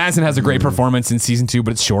 Michael Madsen has a great performance in season 2,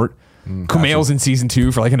 but it's short. Kumail's in season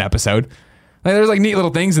 2 for like an episode. Like, there's like neat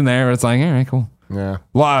little things in there where it's like, all right, cool. Yeah.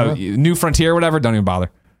 New Frontier, whatever. Don't even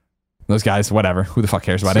bother. Those guys, whatever. Who the fuck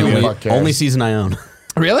cares about it? Only season I own.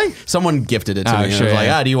 Really? Someone gifted it to me. Sure, I was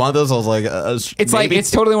like, do you want those? I was like, it's maybe. Like,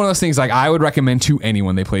 it's totally one of those things. Like, I would recommend to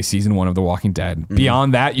anyone they play season 1 of The Walking Dead.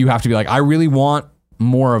 Beyond that, you have to be like, I really want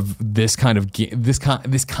more of this kind of this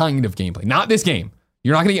kind of gameplay. Not this game.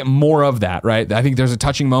 You're not going to get more of that, right? I think there's a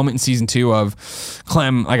touching moment in season 2 of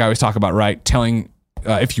Clem, like I always talk about, right? Telling,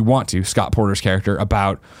 if you want to, Scott Porter's character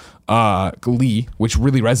about Lee, which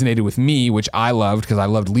really resonated with me, which I loved because I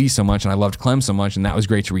loved Lee so much and I loved Clem so much, and that was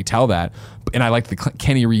great to retell that. And I liked the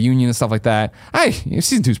Kenny reunion and stuff like that.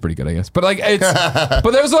 Season 2 is pretty good, I guess. But like, it's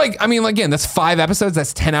but there's like, I mean, again, that's 5 episodes,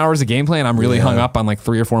 that's 10 hours of gameplay, and I'm really hung up on like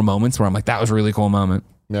 3 or 4 moments where I'm like, that was a really cool moment.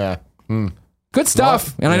 Yeah. Good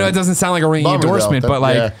stuff. And I know it doesn't sound like a ringing endorsement, but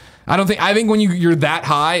like, I think when you're that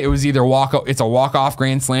high, it was either it's a walk-off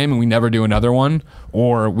grand slam and we never do another one,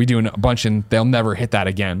 or we do a bunch and they'll never hit that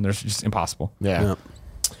again. There's just impossible. Yeah.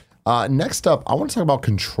 Next up, I want to talk about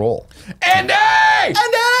Control. Andy!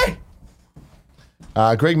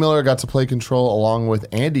 Greg Miller got to play Control along with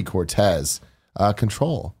Andy Cortez.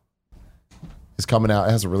 Control is coming out.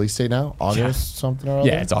 It has a release date now, August something or other.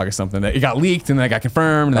 Yeah, it's August something. It got leaked and then it got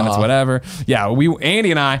confirmed, and then it's whatever. Yeah, Andy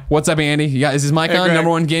and I. What's up, Andy? Is his mic on? Greg. Number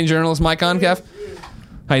 1 game journalist mic on, Kev?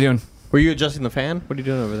 How you doing? Were you adjusting the fan? What are you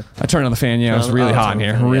doing over there? I turned on the fan. Yeah, it's really hot in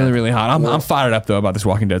here. Really hot. I'm fired up though about this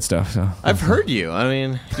Walking Dead stuff. So I've heard you. I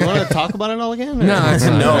mean, you want to talk about it all again?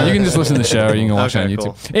 no, you can just listen to the show. You can watch it on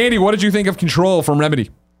YouTube. Cool. Andy, what did you think of Control from Remedy?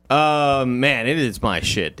 Man, it is my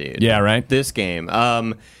shit, dude. Yeah, right. This game.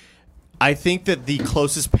 I think that the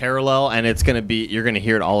closest parallel, and you're gonna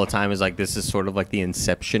hear it all the time, is like this is sort of like the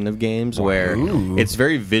Inception of games, where it's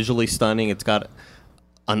very visually stunning. It's got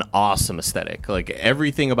an awesome aesthetic. Like,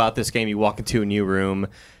 everything about this game, you walk into a new room,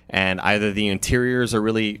 and either the interiors are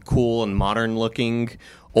really cool and modern looking,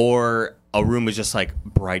 or a room is just like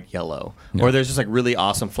bright yellow, or there's just like really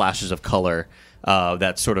awesome flashes of color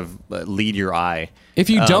that sort of lead your eye.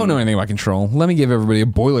 If you don't know anything about Control, let me give everybody a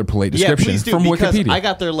boilerplate description from Wikipedia. I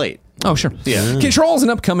got there late. Oh, sure. Yeah. Control is an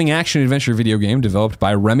upcoming action-adventure video game developed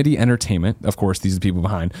by Remedy Entertainment. Of course, these are the people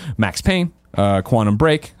behind Max Payne, Quantum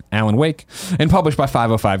Break, Alan Wake, and published by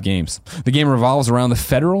 505 Games. The game revolves around the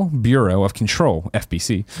Federal Bureau of Control,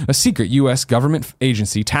 FBC, a secret U.S. government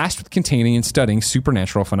agency tasked with containing and studying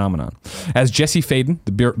supernatural phenomenon. As Jesse Faden,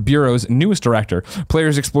 the Bureau's newest director,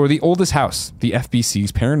 players explore the oldest house, the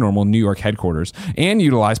FBC's paranormal New York headquarters, and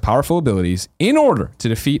utilize powerful abilities in order to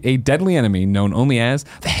defeat a deadly enemy known only as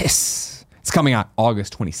the Hiss. It's coming out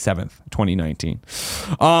August 27th, 2019.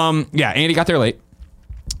 Andy got there late.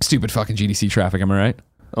 Stupid fucking GDC traffic, am I right?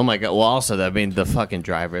 Oh my god. Well, also, the fucking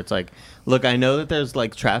driver. It's like, look, I know that there's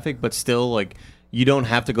like traffic, but still, like, you don't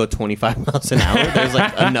have to go 25 miles an hour. There's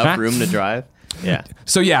like enough room to drive. Yeah.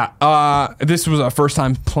 So this was our first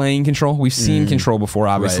time playing Control. We've seen Control before,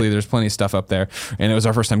 obviously. Right. There's plenty of stuff up there, and it was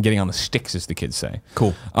our first time getting on the sticks, as the kids say.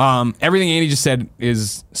 Cool. Everything Andy just said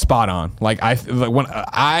is spot on.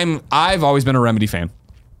 I've always been a Remedy fan.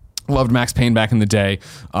 Loved Max Payne back in the day.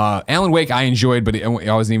 Alan Wake I enjoyed, but I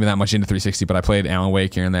wasn't even that much into 360, but I played Alan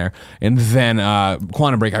Wake here and there. And then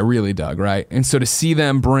Quantum Break I really dug, right? And so to see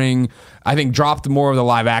them dropped more of the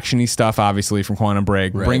live action-y stuff, obviously, from Quantum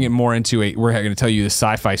Break, bring it more into we're going to tell you the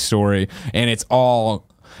sci-fi story, and it's all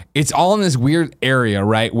in this weird area,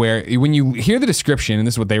 right? Where when you hear the description, and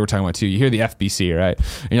this is what they were talking about too, you hear the FBC, right?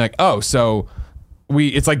 And you're like, oh, so...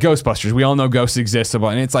 it's like Ghostbusters. We all know ghosts exist,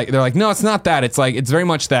 and it's like they're like, no, it's not that. It's like it's very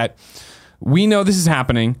much that we know this is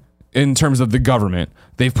happening. in terms of the government.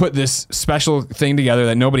 They've put this special thing together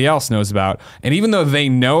that nobody else knows about. And even though they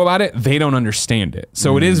know about it, they don't understand it.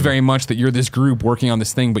 So it is very much that you're this group working on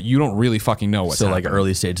this thing, but you don't really fucking know what's happening. like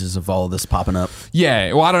early stages of all of this popping up.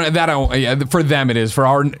 Yeah. Well, for them it is. For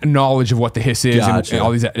our knowledge of what the hiss is Gotcha. and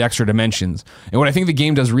all these extra dimensions. And what I think the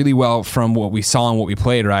game does really well from what we saw and what we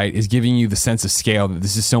played, right, is giving you the sense of scale that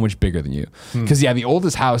this is so much bigger than you. Because, the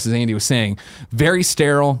oldest house, as Andy was saying, very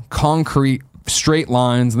sterile, concrete, straight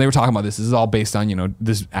lines, and they were talking about this is all based on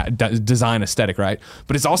this design aesthetic, right?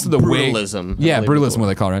 But it's also the brutalism. Brutalism, what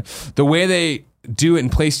they call it, right? The way they do it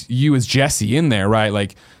and place you as Jesse in there, right?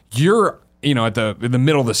 Like you're at in the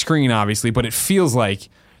middle of the screen, obviously, but it feels like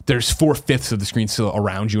there's 4/5 of the screen still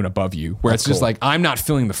around you and above you, where it's just like I'm not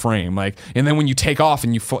filling the frame. Like, and then when you take off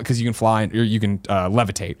and because you can fly or you can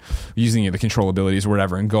levitate using the control abilities or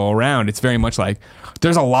whatever and go around, it's very much like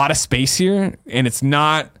there's a lot of space here and it's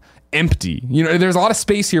not empty. There's a lot of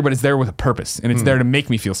space here, but it's there with a purpose, and it's there to make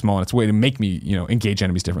me feel small, and it's a way to make me, engage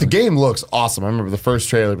enemies differently. The game looks awesome. I remember the first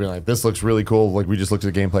trailer being like, this looks really cool. Like we just looked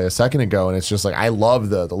at the gameplay a second ago, and it's just like, I love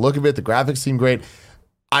the look of it. The graphics seem great.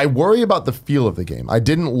 I worry about the feel of the game. I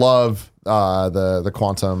didn't love the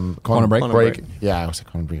Quantum Break. Yeah, I was like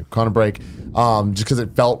Quantum Break. Just because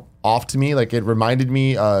it felt off to me. Like it reminded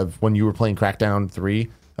me of when you were playing Crackdown 3.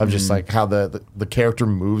 Of just like how the character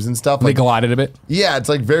moves and stuff. They Like, glided a bit. yeah, it's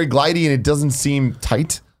like very glidey and it doesn't seem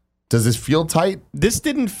tight. Does this feel tight? This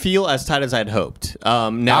didn't feel as tight as I'd hoped.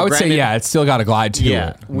 Now, I would say, it's still got a glide to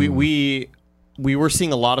it. We were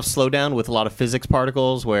seeing a lot of slowdown with a lot of physics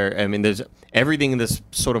particles where, there's everything in this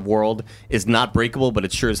sort of world is not breakable, but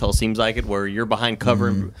it sure as hell seems like it, where you're behind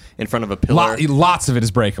cover in front of a pillar. Lots of it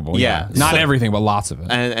is breakable. Yeah. Not everything, but lots of it.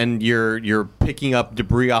 And you're picking up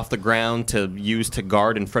debris off the ground to use to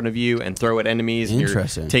guard in front of you and throw at enemies.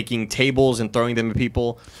 Interesting. You're taking tables and throwing them at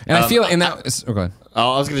people. And I feel, and that is, go ahead.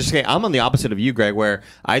 I was going to say, I'm on the opposite of you, Greg, where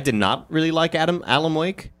I did not really like Alan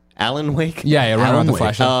Wake. Yeah, run around the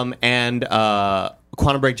flashlight. And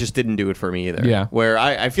Quantum Break just didn't do it for me either. Yeah. Where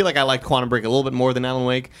I feel like I liked Quantum Break a little bit more than Alan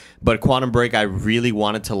Wake, but Quantum Break I really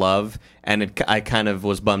wanted to love, and I kind of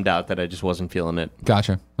was bummed out that I just wasn't feeling it.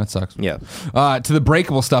 Gotcha. That sucks. Yeah. To the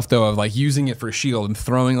breakable stuff, though, of like using it for a shield and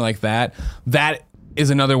throwing like that is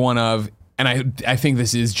another one of... And I think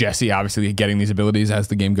this is Jesse, obviously, getting these abilities as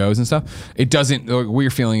the game goes and stuff. It doesn't, what we're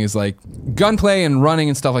feeling is like gunplay and running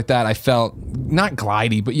and stuff like that. I felt not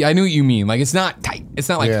glidey, but yeah, I knew what you mean. Like it's not tight. It's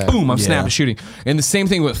not like, boom, I'm snapping shooting. And the same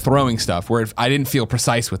thing with throwing stuff, where I didn't feel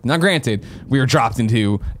precise with. Now, granted, we were dropped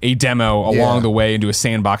into a demo along the way into a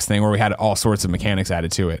sandbox thing where we had all sorts of mechanics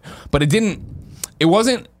added to it. But it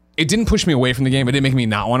didn't push me away from the game. It didn't make me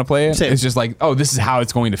not want to play it. Same. It's just like, oh, this is how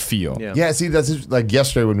it's going to feel. Yeah, see, that's just like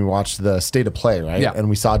yesterday when we watched the State of Play, right? Yeah. And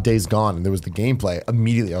we saw Days Gone and there was the gameplay.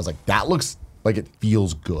 Immediately, I was like, that looks like it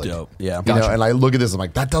feels good. Dope. Yeah. You know, and I look at this, I'm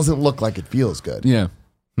like, that doesn't look like it feels good. Yeah.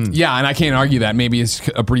 Yeah, and I can't argue that. Maybe it's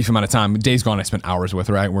a brief amount of time. Days Gone I spent hours with,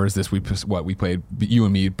 right? Whereas this, we played, you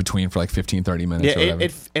and me, between for like 15, 30 minutes or whatever.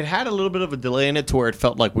 It had a little bit of a delay in it to where it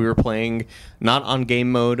felt like we were playing not on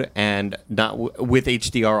game mode and not with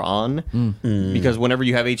HDR on. Because whenever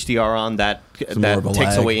you have HDR on, that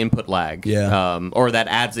takes away input lag. Yeah. Or that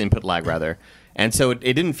adds input lag, rather. And so it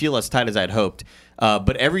didn't feel as tight as I'd hoped.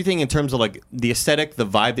 But everything in terms of like the aesthetic, the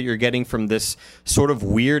vibe that you're getting from this sort of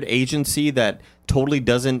weird agency that totally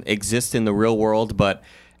doesn't exist in the real world, but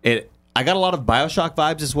I got a lot of BioShock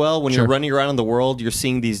vibes as well. When you're running around in the world, you're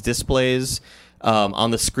seeing these displays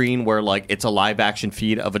on the screen where like it's a live action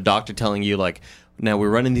feed of a doctor telling you like, now we're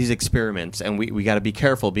running these experiments and we got to be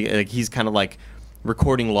careful. Like, he's kind of like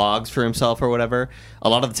recording logs for himself or whatever. A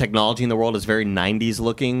lot of the technology in the world is very 90s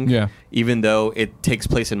looking, even though it takes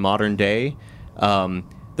place in modern day.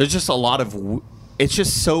 There's just a lot of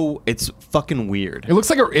it's fucking weird. It looks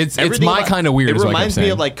like it's my kind of weird. It reminds me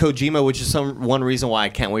of of like Kojima, which is one reason why I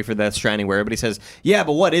can't wait for Death Stranding, where everybody says, "Yeah,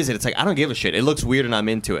 but what is it?" It's like I don't give a shit. It looks weird, and I'm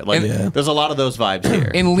into it. Like there's a lot of those vibes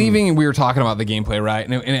here. In leaving, we were talking about the gameplay, right?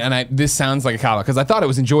 And this sounds like a cop because I thought it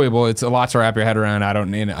was enjoyable. It's a lot to wrap your head around.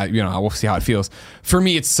 We'll see how it feels. For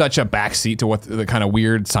me, it's such a backseat to what the kind of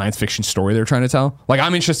weird science fiction story they're trying to tell. Like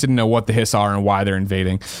I'm interested to know what the hiss are and why they're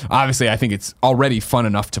invading. Obviously, I think it's already fun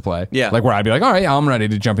enough to play. Yeah, like where I'd be like, all right, I'm ready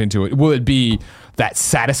to jump into it. Will it be that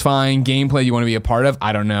satisfying gameplay you want to be a part of?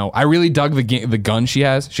 I don't know. I really dug the gun she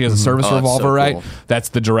has. She has a service revolver, right? That's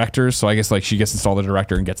the director's. So I guess like she gets to install the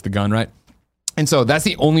director and gets the gun, right? And so that's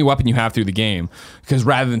the only weapon you have through the game, because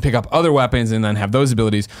rather than pick up other weapons and then have those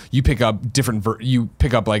abilities, you pick up different. You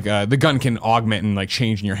pick up like the gun can augment and like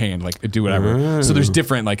change in your hand, like do whatever. So there's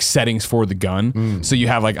different like settings for the gun. So you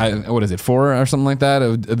have like what is it, 4 or something like that?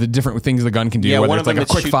 Of the different things the gun can do. Yeah, whether one it's of them like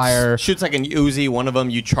a quick fire. shoots like an Uzi. One of them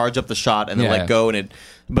you charge up the shot and then let go, and it.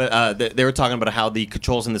 But they were talking about how the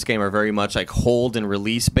controls in this game are very much like hold and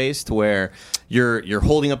release based, where you're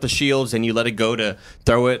holding up the shields and you let it go to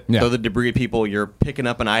throw the debris at people. You're picking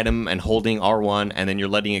up an item and holding R1, and then you're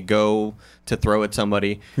letting it go to throw at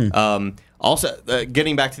somebody. Also,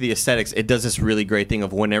 getting back to the aesthetics, it does this really great thing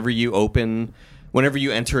of whenever you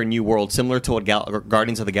enter a new world, similar to what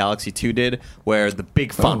Guardians of the Galaxy 2 did, where the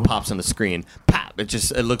big font pops on the screen. Pop!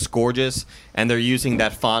 It looks gorgeous, and they're using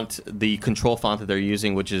that font, the control font that they're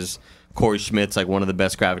using, which is Corey Schmidt's, like one of the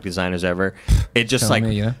best graphic designers ever. It just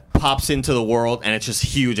pops into the world, and it's just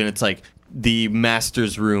huge, and it's like the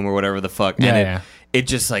master's room or whatever the fuck. It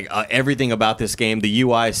just like everything about this game. The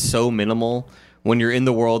UI is so minimal. When you're in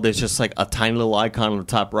the world, there's just like a tiny little icon on the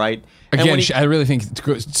top right. Again, I really think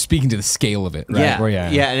speaking to the scale of it,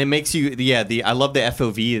 right? Yeah, and it makes you. I love the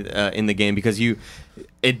FOV in the game because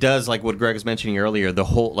it does like what Greg was mentioning earlier. The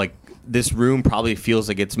whole like this room probably feels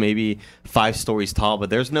like it's maybe 5 stories tall, but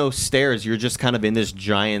there's no stairs. You're just kind of in this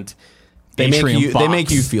giant. They make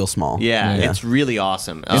you feel small. Yeah, it's really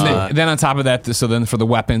awesome. And then on top of that, so then for the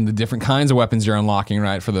weapon, the different kinds of weapons you're unlocking,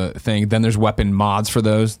 right, for the thing, then there's weapon mods for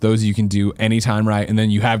those. Those you can do anytime, right? And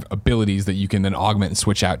then you have abilities that you can then augment and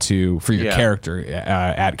switch out to for your character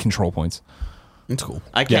at control points. It's cool.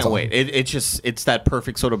 I can't wait. It's that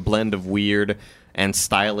perfect sort of blend of weird and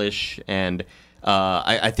stylish, and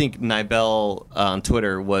I think Nibel on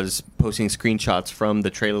Twitter was posting screenshots from the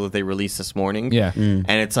trailer that they released this morning. Yeah. And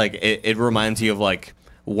it's like it reminds you of like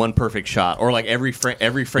one perfect shot, or like every frame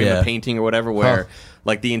of painting or whatever, where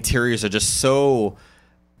like the interiors are just so.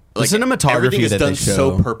 Like, the cinematography everything is that done they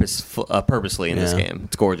show, so purposely in this game.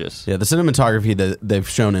 It's gorgeous. Yeah, the cinematography that they've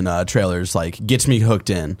shown in trailers like gets me hooked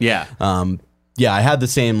in. Yeah. Yeah, I had the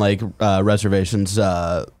same like reservations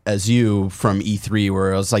as you from E3,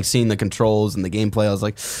 where I was like seeing the controls and the gameplay. I was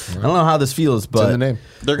like, I don't know how this feels, but in the name.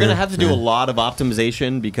 They're gonna have to do a lot of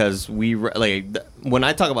optimization because when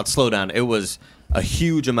I talk about slowdown, it was a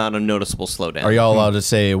huge amount of noticeable slowdown. Are y'all allowed to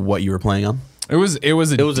say what you were playing on? It was a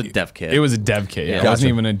dev kit. It was a dev kit. Yeah, it wasn't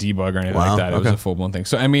even a debug or anything like that. It was a full blown thing.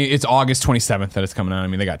 So I mean, it's August 27th that it's coming out. I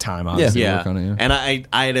mean, they got time obviously to work on it. And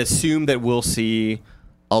I'd assume that we'll see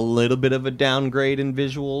a little bit of a downgrade in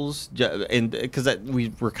visuals, because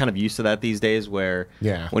we're kind of used to that these days, where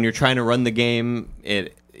when you're trying to run the game,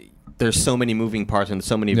 there's so many moving parts and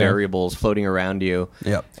so many variables floating around you.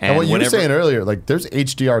 Yep. And what you were saying earlier, like there's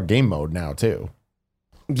HDR game mode now too.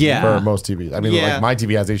 Yeah. For most TVs. I mean, like my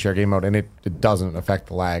TV has HDR game mode, and it doesn't affect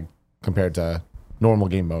the lag compared to normal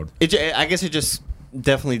game mode. I guess it just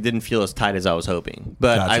definitely didn't feel as tight as I was hoping.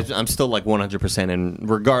 But I'm still like 100%, and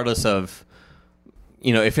regardless of,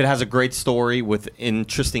 if it has a great story with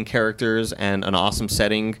interesting characters and an awesome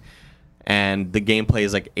setting, and the gameplay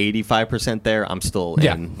is like 85% there, I'm still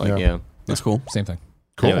in. That's cool. Same thing.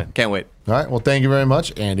 Cool. Anyway, can't wait. All right. Well, thank you very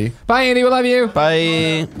much, Andy. Bye, Andy. We love you.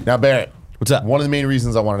 Bye. Now, Barrett. What's up? One of the main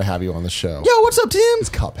reasons I wanted to have you on the show. Yo, what's up, Tim? Is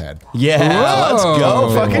Cuphead. Yeah, let's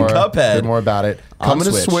go. Fucking Cuphead. A bit more about it. Coming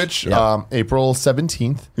to Switch, April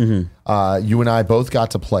 17th. Mm-hmm. You and I both got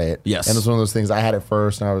to play it. Yes. And it was one of those things I had it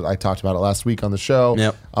first, and I talked about it last week on the show.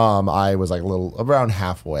 Yep. I was like around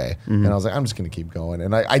halfway, and I was like, I'm just going to keep going.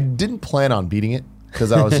 And I didn't plan on beating it,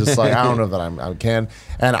 because I was just like, I don't know that I can.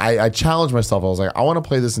 And I challenged myself. I was like, I want to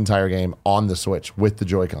play this entire game on the Switch with the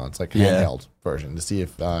Joy-Cons, like handheld version, to see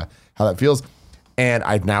if how that feels. And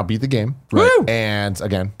I now beat the game. Right. And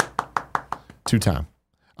again, 2-time.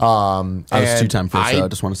 I was 2-time first, I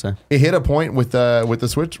just want to say. It hit a point with the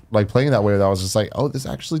Switch, like playing that way, that I was just like, oh, this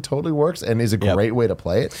actually totally works and is a great way to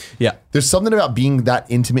play it. Yeah. There's something about being that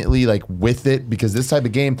intimately like with it, because this type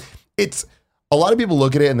of game, it's a lot of people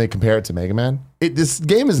look at it and they compare it to Mega Man. This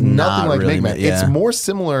game is nothing like really, Mega Man. yeah. It's more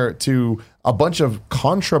similar to a bunch of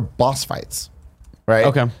Contra boss fights, right?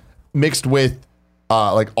 Okay. Mixed with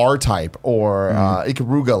like R-Type or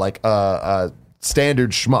Ikaruga, like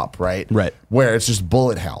standard shmup, right? Right. Where it's just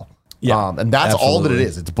bullet hell. Yeah, and that's all that it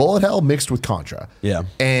is. It's bullet hell mixed with Contra. Yeah.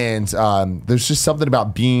 And there's just something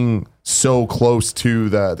about being so close to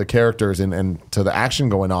the characters and to the action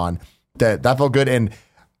going on that felt good. And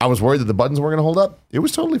I was worried that the buttons weren't going to hold up. It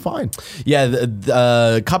was totally fine. Yeah,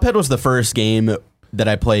 Cuphead was the first game that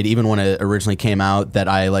I played, even when it originally came out, that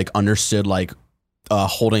I like understood like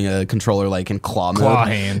holding a controller like in claw Claw mode.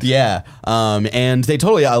 hand. Yeah. And they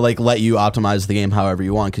totally like let you optimize the game however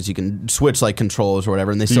you want because you can switch like controls or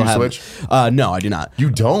whatever. And they still you have switch? No, I do not. You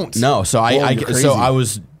don't? No. So You're crazy. I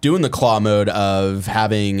was doing the claw mode of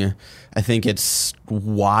having, I think it's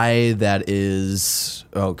Y that is,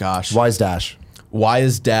 oh gosh. Wise dash. Y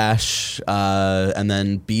is dash, and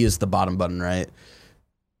then B is the bottom button, right?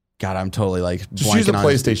 God, I'm totally like Just use the blanking on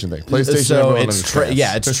PlayStation thing. PlayStation. So everyone it's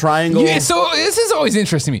understands. it's triangle. Yeah, so this is always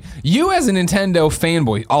interesting to me. You as a Nintendo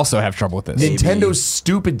fanboy also have trouble with this. Nintendo's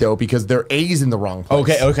stupid though because their A's in the wrong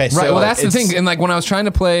place. Okay. So Right, well, that's the it's- thing. And like when I was trying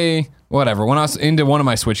to play whatever, when I was into one of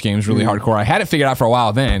my Switch games really hardcore, I had it figured out for a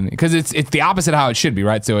while then because it's the opposite of how it should be,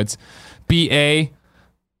 right? So it's BA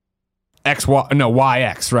XY, no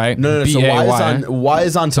YX, right? No. So Y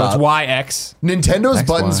is on So top. it's YX. Nintendo's XY,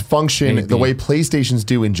 buttons function AB. the way PlayStation's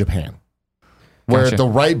do in Japan, where Gotcha. the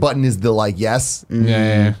right button is the like yes,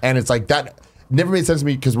 Yeah. and it's like that. Never made sense to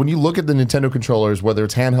me because when you look at the Nintendo controllers, whether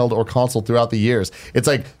it's handheld or console throughout the years, it's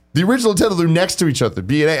like the original Nintendo they're next to each other,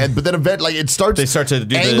 B and A, but then event like it starts. They start to do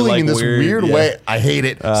the, angling like, in this weird yeah. way. I hate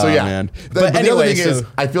it. So yeah, man. But But the other anyway, thing is, so-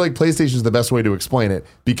 I feel like PlayStation is the best way to explain it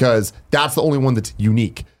because that's the only one that's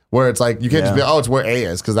unique. Where it's like you can't just be it's where A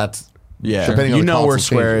is because that's depending on you the know where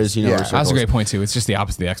console square changes. is. You know Yeah. where That's circle a is. great point too. It's just the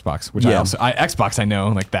opposite of the Xbox, which Yeah. Xbox I know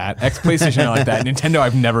like that. PlayStation I know like that. Nintendo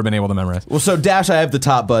I've never been able to memorize. Well, so dash, I have the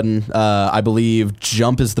top button. I believe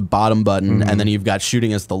jump is the bottom button, and then you've got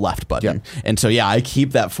shooting as the left button. Yeah. And so yeah, I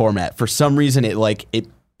keep that format. For some reason, it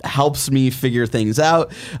helps me figure things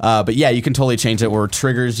out. But yeah, you can totally change it. Or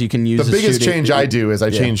triggers you can use. The as biggest shooting. change I do is I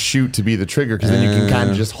change shoot to be the trigger because then you can kind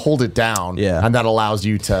of just hold it down. Yeah. And that allows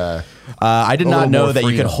you to. I did a not little know more that you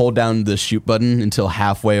could freedom. hold down the shoot button until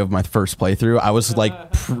halfway of my first playthrough. I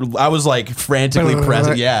was like frantically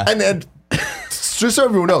pressing. Yeah. And then, just so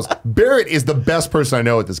everyone knows, Barrett is the best person I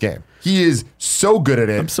know at this game. He is so good at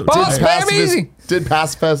it. so Boss, spam easy. Did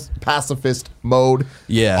pacifist mode.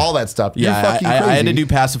 Yeah. All that stuff. You're Yeah, fucking I crazy. had to do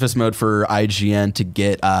pacifist mode for IGN to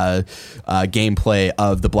get gameplay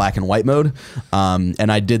of the black and white mode,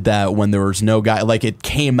 and I did that when there was no guy. Like it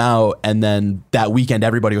came out, and then that weekend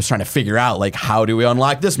everybody was trying to figure out like how do we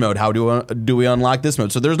unlock this mode? How do we unlock this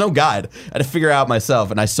mode? So there's no guide. I had to figure out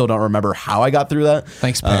myself, and I still don't remember how I got through that.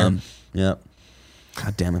 Thanks, Pear. Yeah.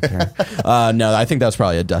 God damn it, Pear. No, I think that was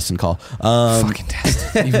probably a Dustin call. Fucking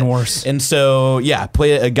test. Even worse. And so, yeah,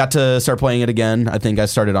 got to start playing it again. I think I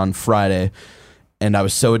started on Friday, and I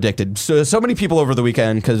was so addicted. So many people over the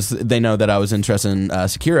weekend, because they know that I was interested in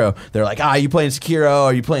Sekiro, they're like, you playing Sekiro?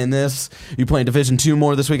 Are you playing this? You playing Division 2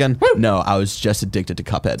 more this weekend? No, I was just addicted to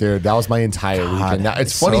Cuphead. Dude, that was my entire weekend. Now,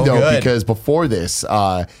 it's funny so though good. because before this,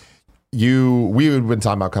 we had been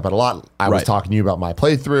talking about Cuphead a lot. I was Right. talking to you about my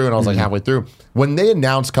playthrough, and I was like halfway through when they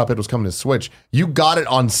announced Cuphead was coming to Switch. You got it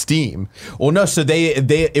on Steam. Well, no, so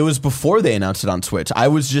it was before they announced it on Switch. I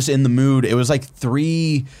was just in the mood. It was like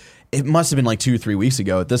it must have been like 2 or 3 weeks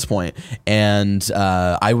ago at this point, and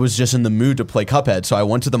I was just in the mood to play Cuphead. So I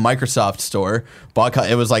went to the Microsoft store, bought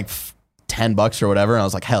it was like $10 or whatever, and I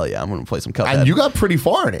was like, hell yeah, I'm gonna play some Cuphead. And you got pretty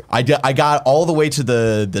far in it. I got all the way to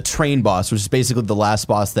the train boss, which is basically the last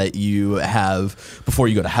boss that you have before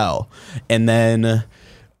you go to hell, and then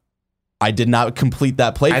I did not complete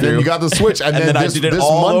that playthrough. And then you got the Switch. And, And then, then I this, did it this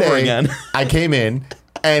all Monday, over again. I came in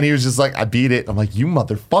and he was just like, I beat it. I'm like, you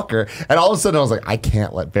motherfucker. And all of a sudden I was like, I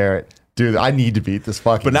can't let Barrett do that. I need to beat this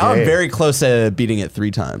fucking But now I'm game. very close to beating it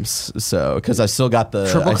 3 times. So, because I still got the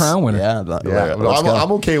Triple Crown winner. Yeah, Yeah,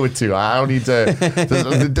 I'm okay with 2. I don't need to.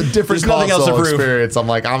 The different There's nothing else to console prove. experience. I'm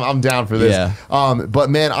like, I'm down for this. Yeah.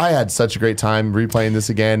 But man, I had such a great time replaying this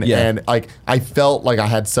again, Yeah. and like I felt like I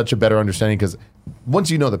had such a better understanding because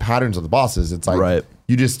once you know the patterns of the bosses, it's like Right.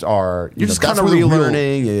 you just are. You're just that's kinda where the real-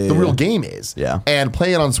 relearning. Yeah, the yeah. real game is. Yeah. And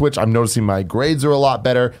playing it on Switch, I'm noticing my grades are a lot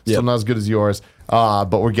better. Still Yep. not as good as yours,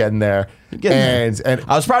 but we're getting there. getting And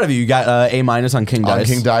I was proud of you. You got A- on King on Dice.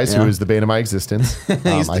 King Dice, Yeah. who is the bane of my existence.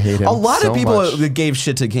 I hate him. A lot so of people much. gave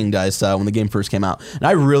shit to King Dice when the game first came out, and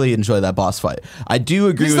I really enjoyed that boss fight. I do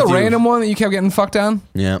agree This is with the you. random one that you kept getting fucked on?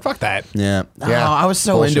 Yeah. Fuck that. Yeah. Yeah. Oh, I was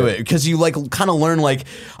so Bullshit. into it because you like kind of learn like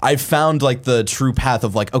I found like the true path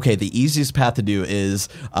of like, okay, the easiest path to do is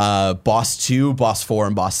boss 2, boss 4,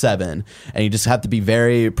 and boss 7. And you just have to be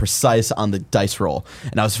very precise on the dice roll.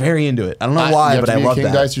 And I was very into it. I don't know You why, have but to I be a love King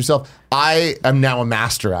that. Dice yourself. I am now a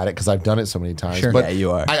master at it because I've done it so many times. Sure. But Yeah,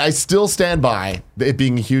 you are. I still stand by it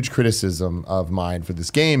being a huge criticism of mine for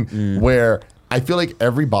this game, where I feel like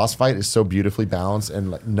every boss fight is so beautifully balanced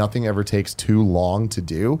and like nothing ever takes too long to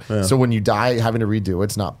do. So when you die having to redo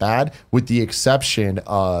it's not bad, with the exception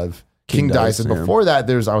of King Dice. And yeah. before that,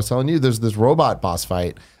 I was telling you, there's this robot boss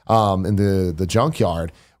fight in the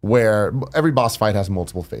junkyard where every boss fight has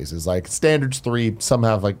multiple phases. Like standards 3, some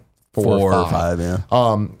have like 4 or 5. Yeah.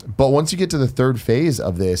 But once you get to the third phase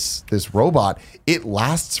of this robot, it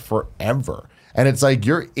lasts forever. And it's like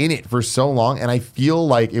you're in it for so long. And I feel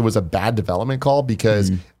like it was a bad development call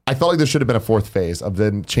because I felt like there should have been a fourth phase of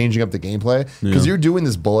them changing up the gameplay because you're doing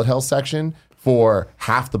this bullet hell section for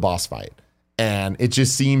half the boss fight. And it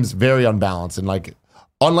just seems very unbalanced. And like,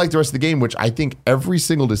 unlike the rest of the game, which I think every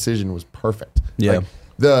single decision was perfect. Yeah. Like,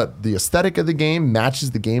 the aesthetic of the game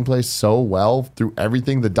matches the gameplay so well through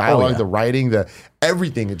everything, the dialogue, the writing, the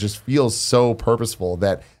everything. It just feels so purposeful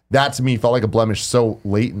that to me felt like a blemish so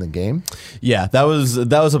late in the game. Yeah, that was a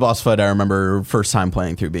boss fight I remember first time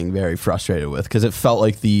playing through being very frustrated with because it felt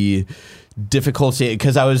like the difficulty,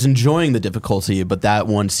 because I was enjoying the difficulty, but that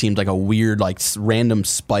one seemed like a weird, like random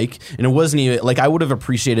spike, and it wasn't even like I would have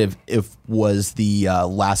appreciated if was the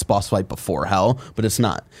last boss fight before Hell, but it's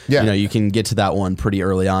not. Yeah, you know, you can get to that one pretty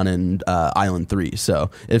early on in Island 3,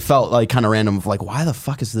 so it felt like kind of random. Of like, why the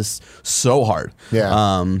fuck is this so hard?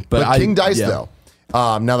 Yeah, but King Dice though.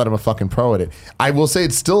 Now that I'm a fucking pro at it, I will say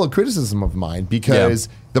it's still a criticism of mine because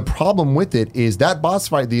the problem with it is that boss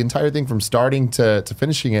fight, the entire thing from starting to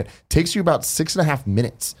finishing it, takes you about 6.5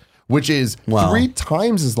 minutes, which is 3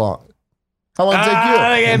 times as long. How long did it take you? How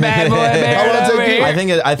long did it take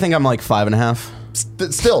you? I think I'm like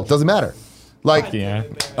 5.5. Still, doesn't matter. Like,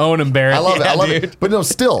 Owen and Barrett. I love it. I love it. But no,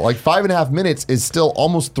 still, like 5.5 minutes is still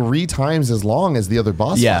almost 3 times as long as the other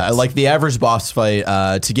boss fights. Yeah, like the average boss fight,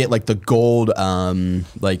 to get like the gold,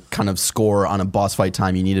 like kind of score on a boss fight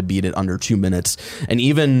time, you need to beat it under 2 minutes. And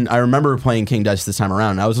even I remember playing King Dice this time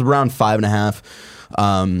around. I was around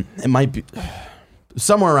 5.5. It might be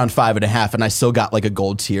somewhere around 5.5, and I still got like a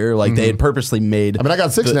gold tier. Like they had purposely made. I mean, I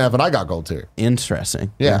got 6.5, and I got gold tier.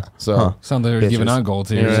 Interesting. Yeah. So sounds like they're giving out gold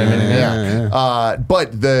tiers.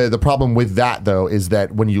 But the problem with that though is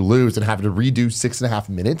that when you lose and have to redo 6.5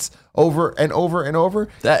 minutes over and over and over,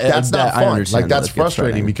 that's not fun. Like that's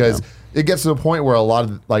frustrating because it gets to the point where a lot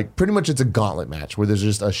of like pretty much it's a gauntlet match where there's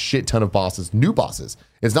just a shit ton of bosses, new bosses.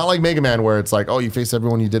 It's not like Mega Man where it's like, oh, you face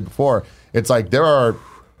everyone you did before. It's like there are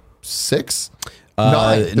 6.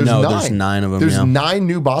 9. There's 9 of them. There's 9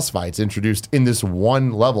 new boss fights introduced in this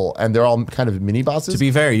one level, and they're all kind of mini bosses. To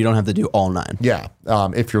be fair, you don't have to do all 9. Yeah,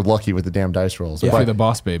 if you're lucky with the damn dice rolls. Yeah, the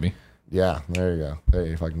boss baby. Yeah, there you go. There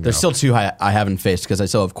you fucking go. There's still 2 I haven't faced because I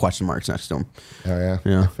still have question marks next to them. Oh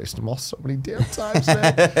yeah. I faced them all so many damn times,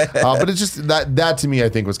 man. But it's just that to me I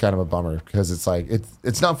think was kind of a bummer because it's like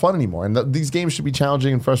it's not fun anymore, and these games should be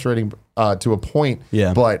challenging and frustrating to a point.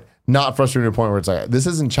 Yeah, but not frustrating to a point where it's like this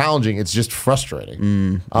isn't challenging, it's just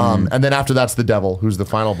frustrating. And then after that's the devil, who's the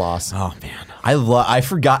final boss. Oh man, I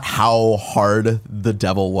forgot how hard the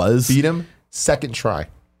devil was. Beat him second try.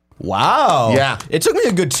 Wow. Yeah. It took me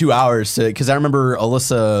a good 2 hours because I remember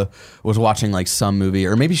Alyssa was watching like some movie,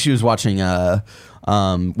 or maybe she was watching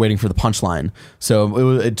Waiting for the Punchline.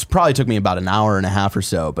 So it probably took me about an hour and a half or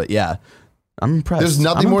so. But yeah, I'm impressed. There's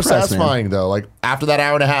nothing more satisfying man. Though. Like after that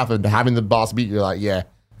hour and a half of having the boss beat, you're like, yeah,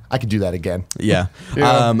 I could do that again. Yeah.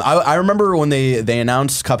 I remember when they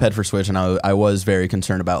announced Cuphead for Switch, and I was very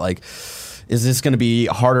concerned about like, is this going to be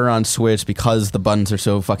harder on Switch because the buttons are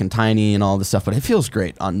so fucking tiny and all this stuff? But it feels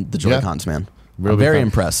great on the Joy-Cons, man. Really I'm very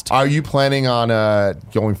impressed. Are you planning on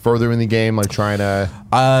going further in the game, like trying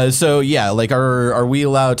to? So yeah, like are we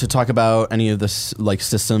allowed to talk about any of the like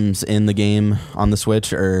systems in the game on the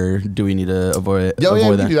Switch, or do we need to avoid? Yeah, avoid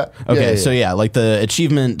we can do that. Okay, so yeah, like the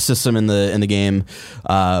achievement system in the game.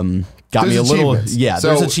 Got me a little. Yeah, so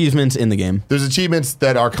there's achievements in the game. There's achievements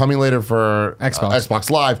that are coming later for Xbox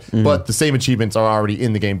Live, but the same achievements are already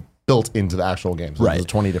in the game, built into the actual game. So there's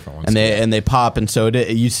 20 different ones. And they pop, and so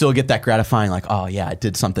you still get that gratifying, like, oh yeah, I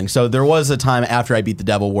did something. So there was a time after I beat the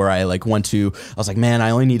devil where I like I was like, man, I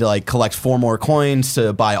only need to like collect 4 more coins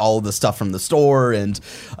to buy all of the stuff from the store, and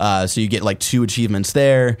so you get like 2 achievements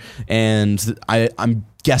there, and I'm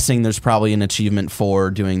guessing there's probably an achievement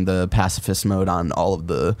for doing the pacifist mode on all of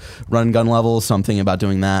the run gun levels, so I'm thinking about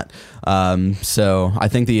doing that. So I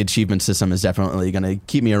think the achievement system is definitely going to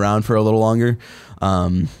keep me around for a little longer.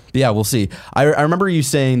 But yeah, we'll see. I remember you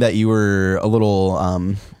saying that you were a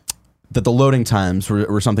little that the loading times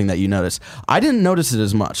were something that you noticed. I didn't notice it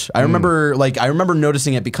as much. I remember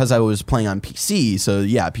noticing it because I was playing on PC. So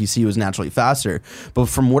yeah, PC was naturally faster. But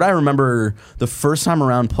from what I remember, the first time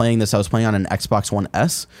around playing this, I was playing on an Xbox One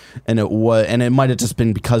S, and it might have just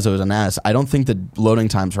been because it was an S. I don't think the loading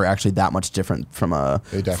times were actually that much different from a.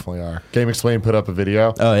 They definitely are. Game Explain put up a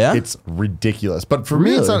video. Oh yeah, it's ridiculous. But for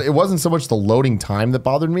me, it wasn't so much the loading time that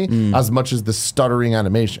bothered me as much as the stuttering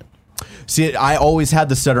animation. See, I always had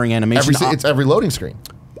the stuttering animation. It's every loading screen.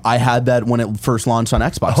 I had that when it first launched on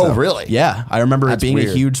Xbox. Oh, though. really? Yeah, I remember That's it being weird.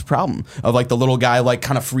 a huge problem of like the little guy like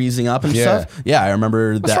kind of freezing up and Yeah. stuff. Yeah, I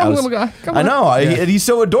remember that. wrong I with was, little guy? Come I on. know. And he's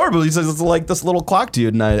so adorable. He's like this little clock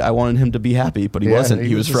dude, and I wanted him to be happy, but he wasn't.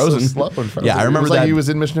 He was just so frozen. slow and frozen. Yeah, I remember it was like that. he was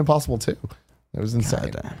in Mission Impossible too. It was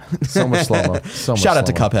insane. So much slow-mo. So much Shout out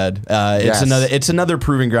to slow-mo. Cuphead. Yes. It's another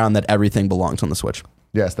proving ground that everything belongs on the Switch.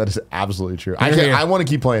 Yes, that is absolutely true. Here. I want to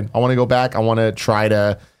keep playing. I want to go back. I want to try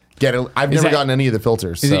to get it. I've never that- gotten any of the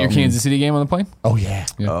filters. Is so. it your Kansas City game on the plane? Oh yeah.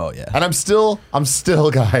 Oh yeah. And I'm still,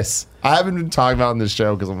 guys. I haven't been talking about it in this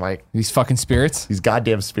show because I'm like, These fucking spirits. these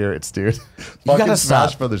goddamn spirits, dude. You Fucking gotta Smash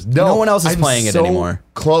stop. Brothers. No one else is I'm playing it so anymore.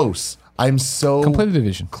 Close. I'm so Complete the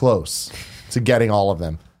division. close to getting all of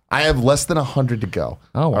them. I have less than 100 to go.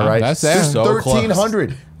 Oh, wow. All right. That's There's so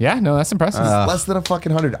 1,300. Yeah, no, that's impressive. Less than a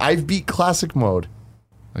fucking 100. I've beat classic mode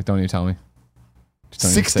Like, don't even tell me. Just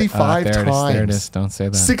don't even say- 65 there it is. There it times. is. Don't say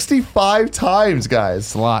that. 65 times, guys.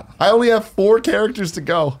 It's a lot. I only have 4 characters to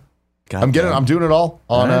go. I'm doing it all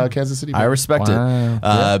on Kansas City. I respect Wow. it.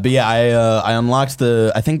 But yeah, I unlocked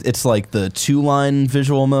I think it's like the 2-line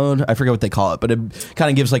visual mode. I forget what they call it, but it kind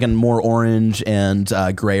of gives like a more orange and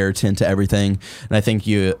grayer tint to everything. And I think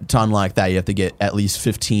to unlock that, you have to get at least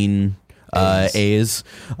 15 A's. So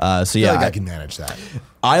I feel yeah, like I can manage that.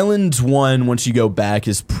 Island 1, once you go back,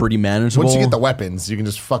 is pretty manageable. Once you get the weapons, you can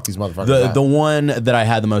just fuck these motherfuckers. The one that I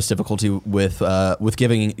had the most difficulty with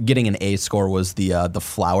getting an A score was the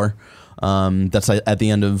flower. That's at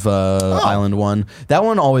the end of Island 1. That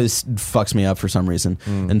one always fucks me up for some reason.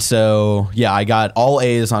 And so, yeah, I got all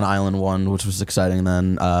A's on Island 1, which was exciting.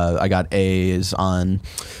 Then I got A's on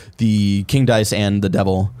the King Dice and the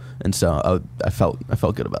Devil. And so I felt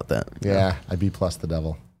good about that. Yeah, I B plus the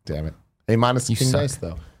devil. Damn it. A minus the You King suck. Dice,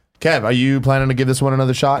 though. Kev, are you planning to give this one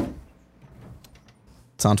another shot?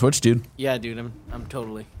 It's on Twitch, dude. Yeah, dude, I'm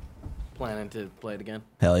totally planning to play it again.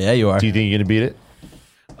 Hell yeah, you are. Do you think you're going to beat it?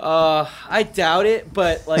 I doubt it,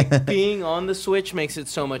 but like being on the Switch makes it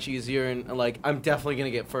so much easier, and like I'm definitely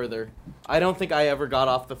gonna get further. I don't think I ever got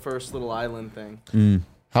off the first little island thing.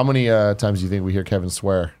 How many times do you think we hear Kevin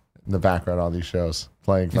swear in the background on these shows?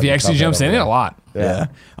 Playing If he actually jumps in it, a lot. Yeah.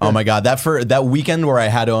 Oh my god, that weekend where I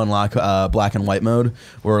had to unlock black and white mode,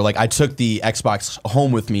 where like I took the Xbox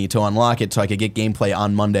home with me to unlock it so I could get gameplay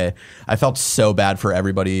on Monday. I felt so bad for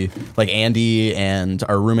everybody, like Andy and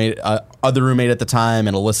our roommate, other roommate at the time,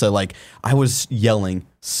 and Alyssa. Like I was yelling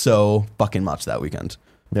so fucking much that weekend.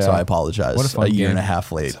 Yeah. So I apologize. What a fun year game. and a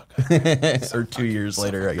half late, or 2 years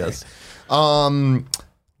later, I guess.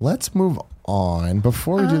 Let's move on.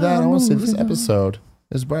 Before we do that, I want to say this episode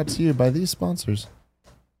is brought to you by these sponsors.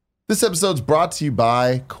 This episode's brought to you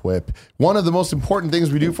by Quip. One of the most important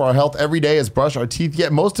things we do for our health every day is brush our teeth,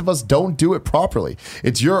 yet most of us don't do it properly.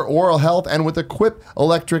 It's your oral health, and with a Quip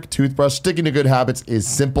electric toothbrush, sticking to good habits is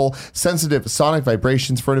simple. Sensitive sonic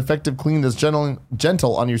vibrations for an effective clean that's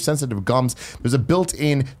gentle on your sensitive gums. There's a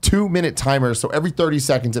built-in 2-minute timer, so every 30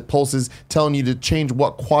 seconds it pulses, telling you to change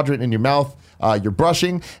what quadrant in your mouth you're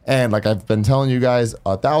brushing. And like I've been telling you guys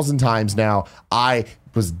 1,000 times now, I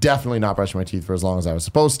was definitely not brushing my teeth for as long as I was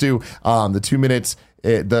supposed to. The 2 minutes,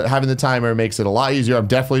 having the timer makes it a lot easier. I'm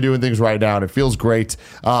definitely doing things right now, and it feels great.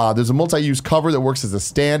 There's a multi-use cover that works as a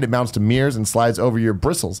stand. It mounts to mirrors and slides over your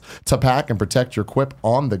bristles to pack and protect your Quip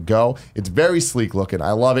on the go. It's very sleek looking.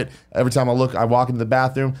 I love it. Every time I walk into the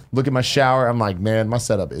bathroom, look at my shower, I'm like, man, my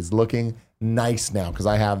setup is looking nice now because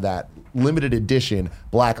I have that limited edition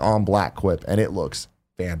black on black Quip, and it looks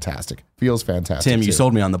fantastic. Feels fantastic. Tim, you too.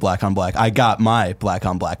 sold me on the black on black. I got my black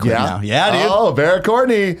on black right now. Yeah, dude. Oh, Barrett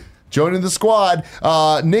Courtney joining the squad.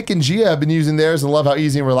 Nick and Gia have been using theirs and love how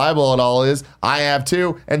easy and reliable it all is. I have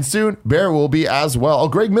too, and soon Barrett will be as well. Oh,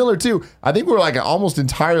 Greg Miller too. I think we're like an almost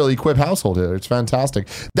entirely Quip household here. It's fantastic.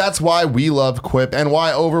 That's why we love Quip, and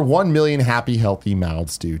why over 1 million happy, healthy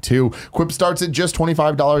mouths do too. Quip starts at just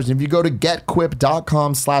 $25, and if you go to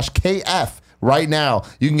getquip.com/KF right now,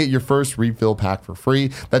 you can get your first refill pack for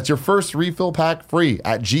free. That's your first refill pack free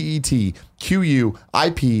at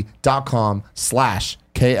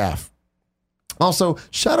getquip.com/KF. Also,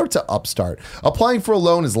 shout out to Upstart. Applying for a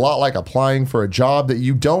loan is a lot like applying for a job that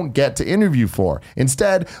you don't get to interview for.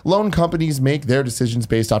 Instead, loan companies make their decisions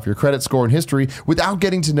based off your credit score and history without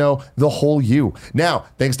getting to know the whole you. Now,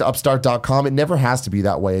 thanks to Upstart.com, it never has to be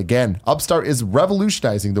that way again. Upstart is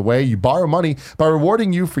revolutionizing the way you borrow money by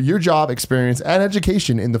rewarding you for your job experience and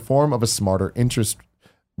education in the form of a smarter interest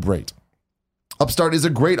rate. Upstart is a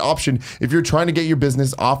great option if you're trying to get your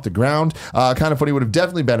business off the ground. Kind of Funny would have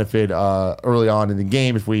definitely benefited early on in the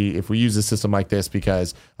game if we use a system like this,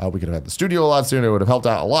 because we could have had the studio a lot sooner. It would have helped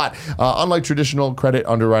out a lot. Unlike traditional credit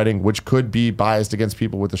underwriting, which could be biased against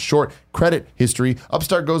people with a short credit history,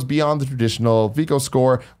 Upstart goes beyond the traditional FICO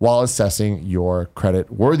score while assessing your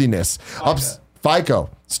credit worthiness. FICO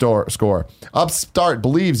score. Upstart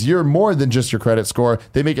believes you're more than just your credit score.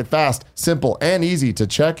 They make it fast, simple, and easy to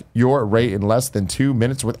check your rate in less than 2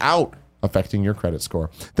 minutes without affecting your credit score.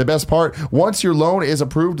 The best part, once your loan is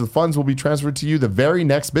approved, the funds will be transferred to you the very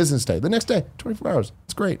next business day. The next day, 24 hours.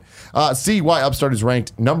 It's great. See why Upstart is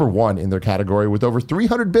ranked number 1 in their category with over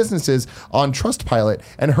 300 businesses on Trustpilot,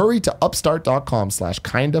 and hurry to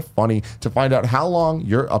upstart.com/kindafunny to find out how low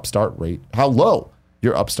your Upstart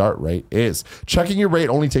rate is. Checking your rate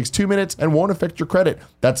only takes 2 minutes and won't affect your credit.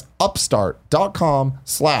 That's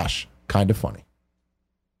upstart.com/kindafunny.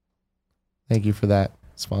 Thank you for that,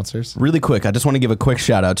 sponsors. Really quick, I just want to give a quick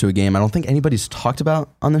shout out to a game I don't think anybody's talked about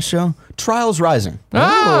on this show. Trials Rising.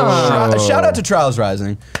 Shout out to Trials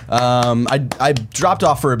Rising. I dropped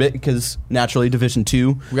off for a bit because naturally Division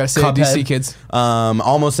 2. We got to save DC kids.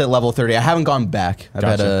 Almost at level 30. I haven't gone back. I've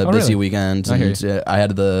had a busy weekend. I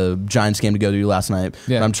had the Giants game to go to last night.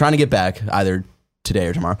 Yeah. But I'm trying to get back either today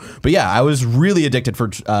or tomorrow. But yeah, I was really addicted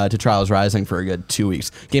to Trials Rising for a good 2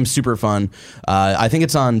 weeks. Game's super fun. I think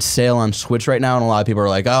it's on sale on Switch right now, and a lot of people are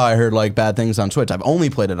like, oh, I heard like bad things on Switch. I've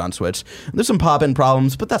only played it on Switch. There's some pop-in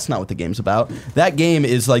problems, but that's not what the game's about. That game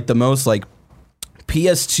is like the most like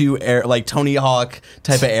PS2 era, like Tony Hawk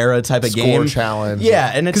type of era type of game. Score challenge. Yeah,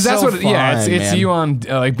 and it's that's so what. fun, It's you on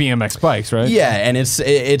like BMX bikes, right? Yeah, and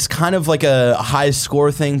it's kind of like a high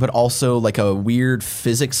score thing, but also like a weird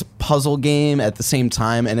physics puzzle game at the same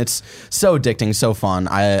time, and it's so addicting, so fun.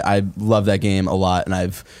 I love that game a lot, and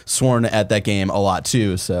I've sworn at that game a lot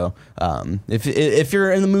too. So if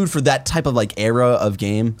you're in the mood for that type of like era of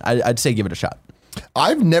game, I'd say give it a shot.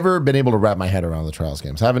 I've never been able to wrap my head around the Trials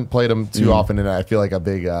games. I haven't played them too often, and I feel like a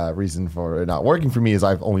big reason for it not working for me is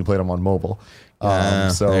I've only played them on mobile. So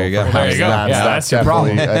there you go. That's your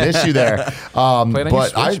problem. An issue there. Play it on your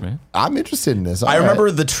Switch, man. I'm interested in this. I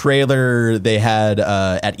remember the trailer they had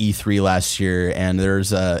at E3 last year, and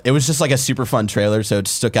it was just like a super fun trailer, so it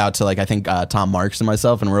stuck out to like I think Tom Marks and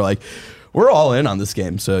myself, and we're like, we're all in on this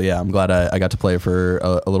game. So yeah, I'm glad I got to play it for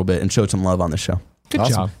a little bit and showed some love on the show. Good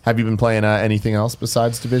job. Have you been playing anything else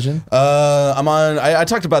besides Division? I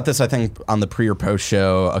talked about this, I think, on the pre or post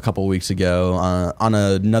show a couple of weeks ago on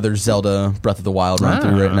another Zelda Breath of the Wild run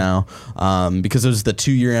through right now because it was the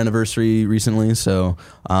 2-year anniversary recently. So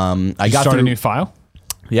I got started a new file.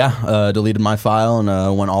 Yeah, deleted my file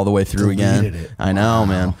and went all the way through again. It. I know,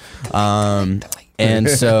 man. And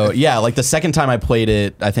so, yeah, like the second time I played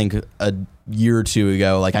it, I think a year or two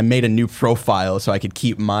ago, like I made a new profile so I could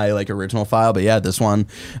keep my like original file. But yeah, this one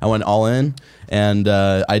I went all in, and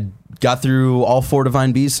I got through all 4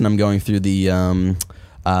 Divine Beasts, and I'm going through the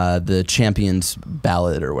Champions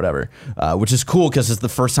Ballad or whatever, which is cool because it's the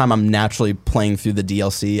first time I'm naturally playing through the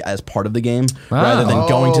DLC as part of the game rather than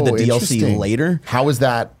going to the DLC later. How does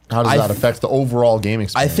that affect the overall game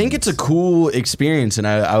experience? I think it's a cool experience, and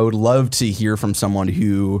I would love to hear from someone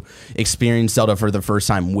who experienced Zelda for the first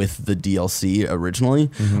time with the DLC originally,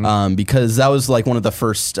 because that was like one of the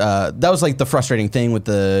first. That was like the frustrating thing with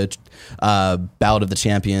the Ballad of the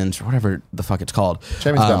Champions or whatever the fuck it's called.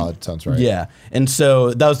 Champions Ballad sounds right. Yeah, and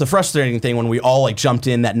so that was the frustrating thing when we all like jumped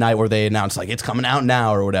in that night where they announced like it's coming out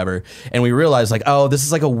now or whatever, and we realized like, oh, this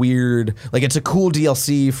is like a weird, like it's a cool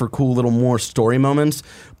DLC for cool little more story moments,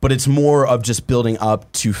 but it's more of just building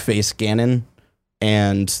up to face Ganon.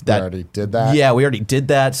 And that we already did that. Yeah, we already did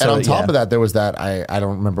that. So, and on top of that, there was that I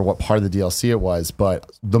don't remember what part of the DLC it was, but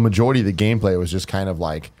the majority of the gameplay was just kind of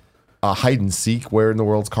like a hide and seek, where in the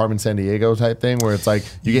world's Carmen Sandiego type thing, where it's like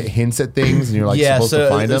you get hints at things and you're like supposed to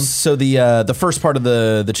find them. So the first part of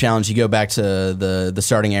the challenge, you go back to the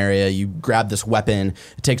starting area, you grab this weapon,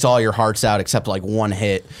 it takes all your hearts out except like one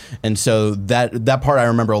hit, and so that part I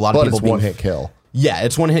remember a lot of people it's one hit kill. Yeah,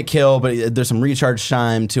 it's one hit kill, but there's some recharge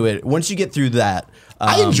time to it. Once you get through that,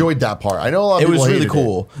 I enjoyed that part. I know a lot of people hated it. It was really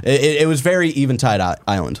cool. It was very Eventide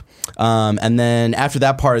Island. And then after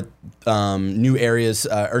that part, new areas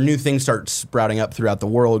or new things start sprouting up throughout the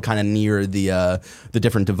world, kind of near the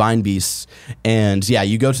different divine beasts. And yeah,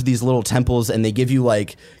 you go to these little temples, and they give you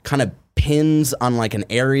like kind of pins on like an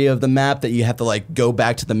area of the map that you have to like go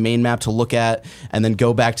back to the main map to look at, and then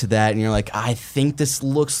go back to that, and you're like, I think this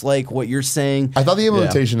looks like what you're saying. I thought the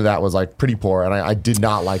implementation of that was like pretty poor, and I did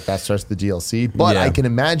not like that stretch of the DLC, but I can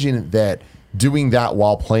imagine that doing that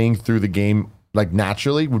while playing through the game like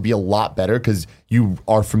naturally would be a lot better because you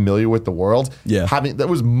are familiar with the world. Yeah. That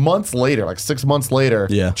was months later, like 6 months later,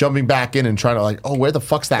 Yeah. jumping back in and trying to like, oh, where the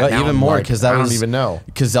fuck's that mountain? Even more Like, because I don't even know.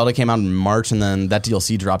 because Zelda came out in March and then that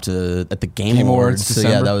DLC dropped at the Game Game Awards. Awards, So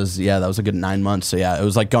December. that was a good 9 months. So yeah, it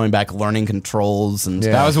was like going back learning controls and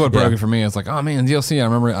Yeah. That was what Yeah. broke it for me. I was like, oh man, DLC. I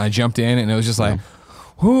remember I jumped in and it was just like,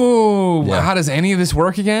 ooh, Yeah. how does any of this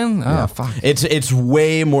work again? Oh, fuck. It's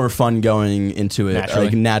way more fun going into it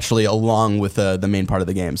Naturally. along with the main part of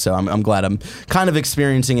the game. So I'm glad I'm kind of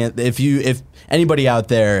experiencing it. If anybody out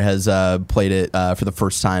there has played it for the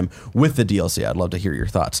first time with the DLC, I'd love to hear your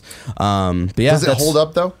thoughts. But yeah, Does it hold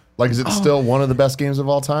up though? Like, is it still one of the best games of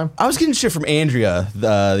all time? I was getting shit from Andrea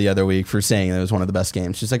the other week for saying it was one of the best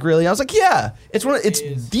games. She's like, "Really?" I was like, "Yeah, it's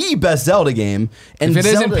the best Zelda game." And If it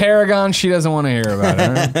Zelda, isn't Paragon, she doesn't want to hear about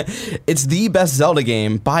it. Right? it's the best Zelda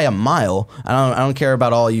game by a mile. I don't care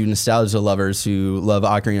about all you nostalgia lovers who love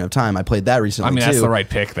Ocarina of Time. I played that recently. I mean, too. that's the right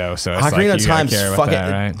pick though. So it's Ocarina like of you gotta Time's care about fucking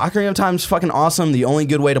that, right? Ocarina of Time's fucking awesome. The only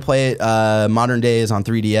good way to play it modern day is on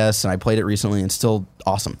 3DS, and I played it recently and still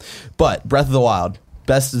awesome. But Breath of the Wild,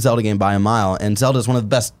 best Zelda game by a mile, and Zelda is one of the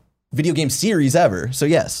best video game series ever. So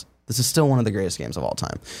yes, this is still one of the greatest games of all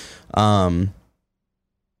time.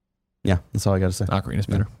 Yeah, that's all I got to say. Ocarina's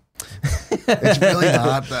better. It's really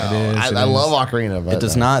not though. It is, I love Ocarina, but It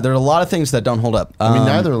does not. There are a lot of things that don't hold up. I mean,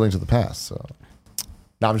 neither are Link to the Past. So,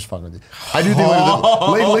 no, I'm just fucking with you. I do think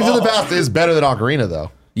Link to the Past is better than Ocarina,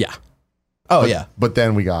 though. Yeah. Oh yeah. But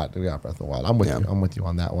then we got Breath of the Wild. I'm with you. I'm with you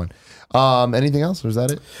on that one. Anything else, or is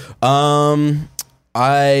that it?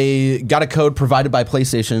 I got a code provided by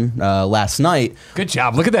PlayStation last night. Good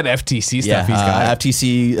job. Look at that FTC stuff he's got.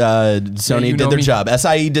 FTC, Sony you know did their me. job.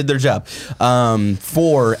 SIE did their job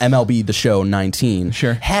for MLB The Show 19.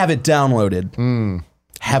 Sure. Have it downloaded.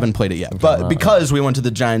 Haven't played it yet, but because we went to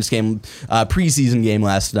the Giants game, preseason game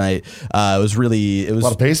last night, it was A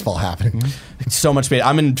lot of baseball happening. so much.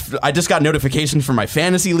 I just got notifications from my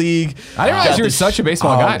fantasy league. I didn't realize you were such a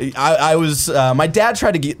baseball guy. I was. My dad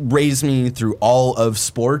tried to raise me through all of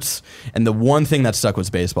sports, and the one thing that stuck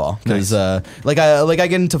was baseball. Because I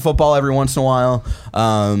get into football every once in a while,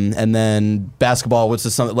 and then basketball, which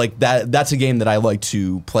is something like that. That's a game that I like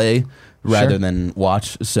to play rather than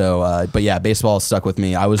watch. So, but yeah, baseball stuck with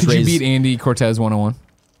me. I was Could raised you beat Andy Cortez 101?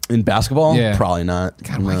 in basketball. Yeah. Probably not.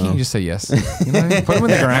 God, why No. can't you just say yes? You know, put him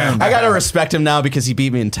in the ground. I gotta respect him now because he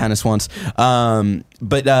beat me in tennis once.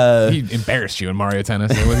 But He embarrassed you in Mario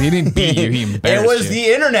Tennis. He didn't beat you. He embarrassed it was you.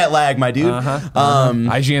 the internet lag, my dude.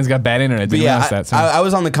 IGN's got bad internet. But Didn't yeah, realize that. So. I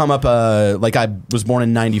was on the come up. Like I was born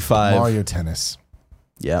in '95. Mario Tennis.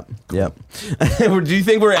 Yep. Do you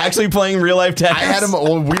think we're actually playing real life tennis? I had him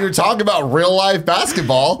when we were talking about real life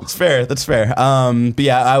basketball. That's fair. But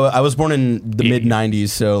yeah, I was born in the mid '90s,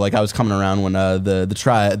 so like I was coming around when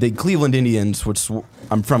the Cleveland Indians, which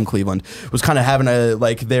I'm from Cleveland, was kind of having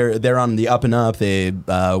they're on the up and up. They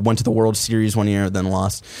went to the World Series one year, then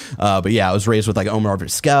lost. But yeah, I was raised with like Omar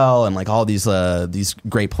Vizquel and like all these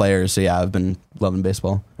great players. So yeah, I've been loving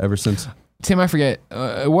baseball ever since. Tim, I forget.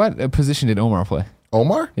 What position did Omar play?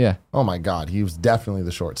 Omar? Yeah. Oh my God, he was definitely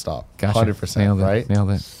the shortstop. Gotcha. 100%. Nailed it. Right? Nailed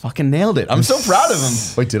it. Fucking nailed it. I'm so proud of him.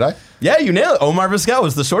 Wait, did I? Yeah, you nailed it. Omar Vizquel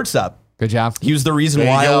was the shortstop. Good job. He was the reason There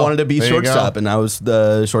you why I go. wanted to be There you shortstop, go. and I was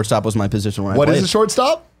the shortstop was my position when I What played. is a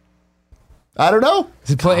shortstop? I don't know.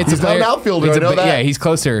 It's a He's not an outfielder, it's I know that. Yeah, he's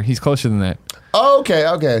closer. He's closer than that. Oh,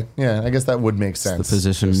 okay. Yeah, I guess that would make sense. the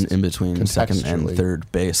position in between second and contextually. third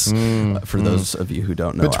base. For those of you who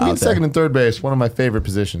don't know, Between out there. second and third base, one of my favorite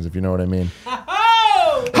positions, if you know what I mean.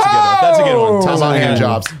 That's a good one. Tell my hand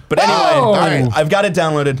jobs. But anyway, Oh! all right, I've got it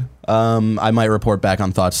downloaded. I might report back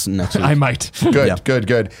on thoughts next week. I might. Good, Yeah.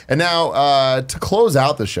 good. And now to close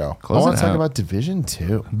out the show, I want it to talk out. about Division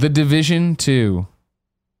 2. The Division 2.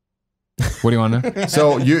 What do you want to know?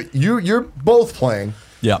 So you're both playing.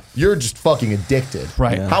 Yeah. You're just fucking addicted.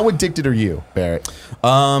 Right. Yeah. How addicted are you, Barrett?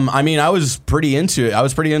 I mean, I was pretty into it. I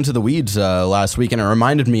was pretty into the weeds last week, and it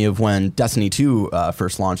reminded me of when Destiny 2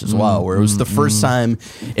 first launched as well, where it was the first time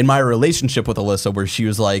in my relationship with Alyssa where she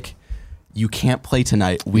was like, you can't play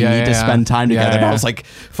tonight. We need to spend time Yeah, together. And I yeah. was like,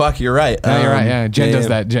 fuck, you're right. No, you're right. Yeah, Jen does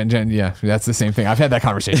yeah. that. Jen, yeah, that's the same thing. I've had that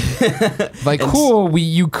conversation. Like, cool.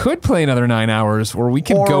 You could play another 9 hours, or we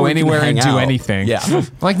could Or go we can anywhere and hang do out. anything. Yeah.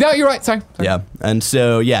 Like, no, you're right. Sorry. Yeah, and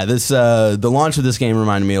so yeah, this the launch of this game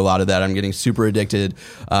reminded me a lot of that. I'm getting super addicted.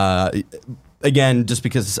 Again, just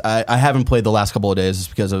because I haven't played the last couple of days,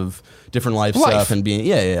 just because of different life stuff and being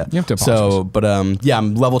yeah. You have to So, but yeah,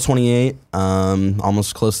 I'm level 28,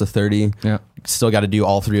 almost close to 30. Yeah. Still got to do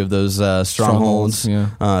all 3 of those strongholds.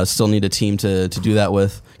 Yeah. Still need a team to do that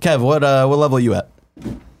with. Kev, what level are you at?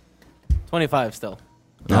 25 still.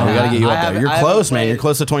 No, we got to get you I up there. haven't- You're I close, haven't man. You're played.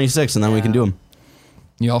 close to 26, and then we can do them.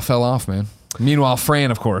 Y'all fell off, man. Meanwhile,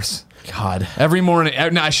 Fran, of course, God. every morning,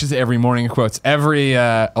 no, I should say every morning, in quotes, every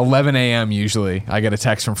 11 a.m. usually, I get a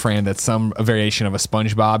text from Fran that's some variation of a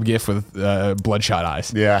SpongeBob gif with bloodshot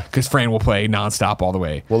eyes. Yeah. Because Fran will play nonstop all the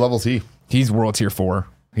way. What level's he? He's world tier 4.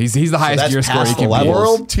 He's the highest that's gear score you past the can be. levels.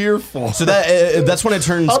 World tier 4. So that's when it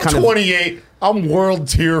turns I'm kind 28. I'm world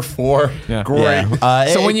tier 4. Yeah. Great. of. Yeah.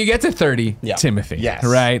 So when you get to 30, Yeah. Timothy, Yes.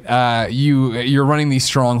 right? You're running these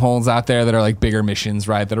strongholds out there that are like bigger missions,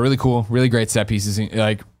 right? That are really cool, really great set pieces,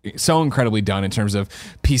 like so incredibly done in terms of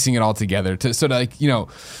piecing it all together. So to like,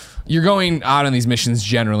 you're going out on these missions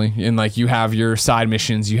generally, and like you have your side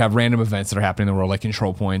missions, you have random events that are happening in the world, like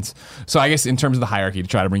control points. So I guess in terms of the hierarchy, to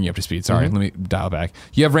try to bring you up to speed, sorry, let me dial back.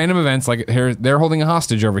 You have random events like here, they're holding a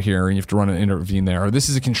hostage over here, and you have to run and intervene there. Or this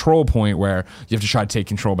is a control point where you have to try to take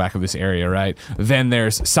control back of this area, right? Then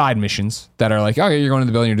there's side missions that are like, okay, you're going to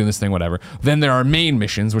the building, you're doing this thing, whatever. Then there are main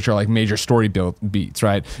missions, which are like major story beats,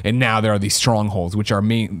 right? And now there are these strongholds, which are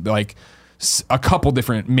main, like a couple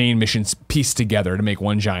different main missions pieced together to make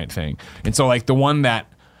one giant thing. And so like the one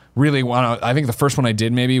that really I think the first one I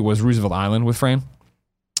did maybe was Roosevelt Island with Fran.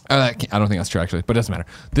 I don't think that's true actually, but it doesn't matter.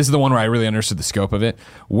 This is the one where I really understood the scope of it,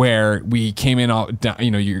 where we came in all down,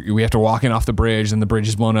 we have to walk in off the bridge, and the bridge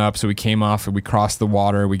is blown up, so we came off and we crossed the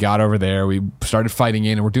water, we got over there, we started fighting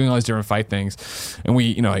in, and we're doing all these different fight things, and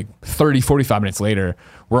we, like 30, 45 minutes later,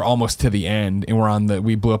 we're almost to the end, and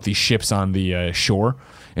we blew up these ships on the shore.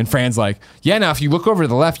 And Fran's like, yeah, now if you look over to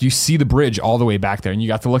the left, you see the bridge all the way back there. And you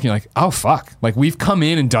got to look and you're like, oh, fuck. Like, we've come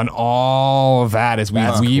in and done all of that as we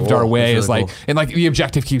weaved cool. our way. That's As really like, cool. and like the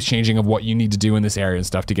objective keeps changing of what you need to do in this area and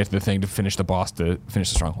stuff to get to the thing to finish the boss, to finish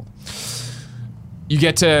the stronghold. You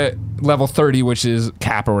get to level 30, which is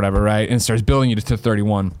cap or whatever, right? And it starts building you to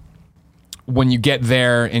 31. When you get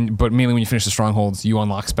there, but mainly when you finish the strongholds, you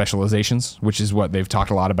unlock specializations, which is what they've talked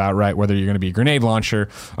a lot about, right? Whether you're going to be a grenade launcher,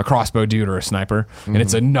 a crossbow dude, or a sniper. And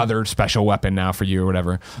it's another special weapon now for you or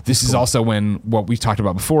whatever. This is also when what we've talked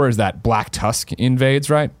about before is that Black Tusk invades,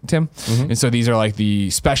 right, Tim? And so these are like the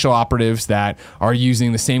special operatives that are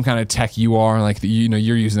using the same kind of tech you are. Like,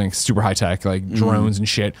 you're using like super high tech, like drones and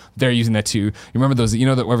shit. They're using that too. You remember those,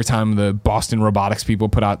 that every time the Boston robotics people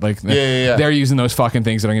put out, like, Yeah. they're using those fucking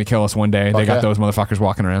things that are going to kill us one day. They got yeah. those motherfuckers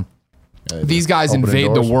walking around. These guys Opening invade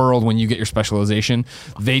doors. the world when you get your specialization.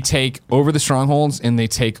 They take over the strongholds and they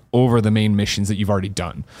take over the main missions that you've already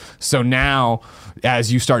done. So now,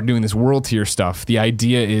 as you start doing this world tier stuff, the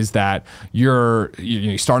idea is that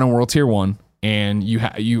you start on world tier 1. And you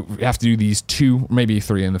have to do these 2, maybe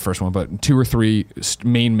 3 in the first one, but 2 or 3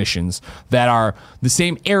 main missions that are the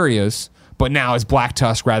same areas, but now it's Black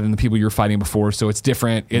Tusk rather than the people you were fighting before. So it's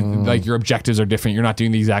different. Like your objectives are different. You're not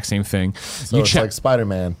doing the exact same thing. So it's like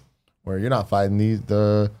Spider-Man, where you're not fighting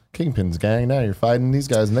the Kingpin's gang. Now you're fighting these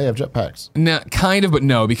guys, and they have jetpacks. No, kind of, but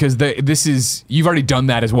no, because you've already done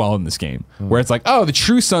that as well in this game, where it's like, oh, the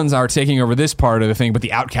True Sons are taking over this part of the thing, but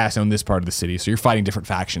the Outcasts own this part of the city, so you're fighting different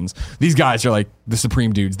factions. These guys are like the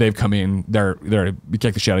Supreme dudes. They've come in. They're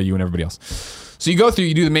kick the shit out of you and everybody else. So you go through,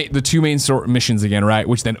 you do the 2 main missions again, right?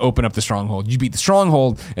 Which then open up the stronghold. You beat the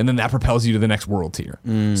stronghold, and then that propels you to the next world tier.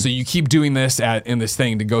 So you keep doing this in this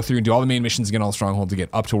thing to go through and do all the main missions again, all the stronghold to get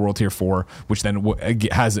up to world tier 4, which then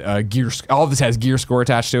has a gear. All of this has gear score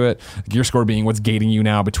attached to it. Gear score being what's gating you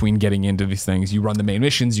now between getting into these things. You run the main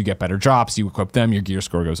missions, you get better drops, you equip them, your gear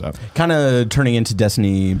score goes up. Kind of turning into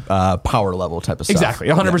Destiny power level type of stuff. Exactly,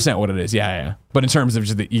 100% what it is. Yeah. But in terms of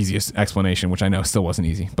just the easiest explanation, which I know still wasn't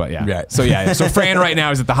easy, but yeah. Right. So Fran right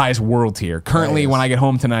now is at the highest world tier. Currently, when I get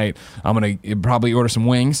home tonight, I'm gonna probably order some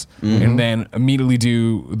wings and then immediately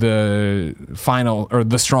do the final or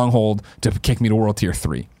the stronghold to kick me to world tier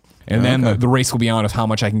 3. And then the race will be on of how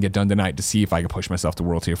much I can get done tonight to see if I can push myself to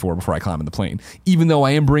World Tier 4 before I climb in the plane. Even though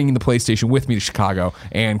I am bringing the PlayStation with me to Chicago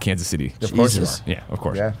and Kansas City. Of course you are. Yeah, of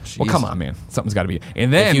course. Yeah. Well, come on, man. Something's got to be.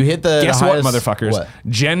 And then, If you hit the guess highest- what, motherfuckers? what?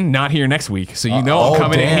 Jen not here next week, so I'm oh,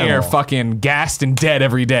 coming damn. in here fucking gassed and dead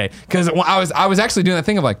every day. Because I was actually doing that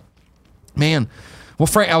thing of like, man. Well,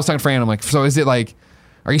 I was talking to Fran. I'm like, so is it like,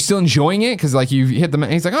 are you still enjoying it? Because like you hit the.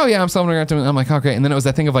 He's like, oh yeah, I'm still going to. I'm like, okay. And then it was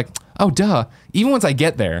that thing of like, oh duh. Even once I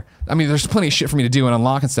get there, I mean, there's plenty of shit for me to do and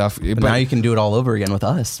unlock and stuff. But now you can do it all over again with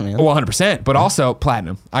us, man. well, 100%. But also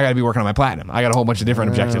platinum. I got to be working on my platinum. I got a whole bunch of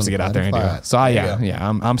different objectives to get out there and do. Platinum. So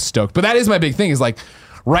I'm stoked. But that is my big thing. Is like,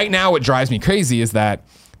 right now, what drives me crazy is that.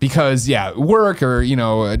 Because work or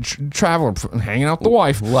travel, hanging out with the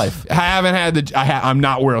wife. Life. I haven't had I'm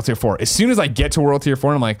not World Tier 4. As soon as I get to World Tier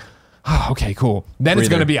 4, I'm like, oh, okay, cool. Then it's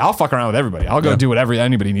going to be, I'll fuck around with everybody. I'll go do whatever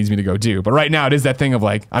anybody needs me to go do. But right now it is that thing of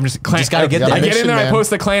like, I'm just clan. Just gotta get there. I get in Mission, there, I man. post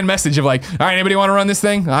the clan message of like, all right, anybody want to run this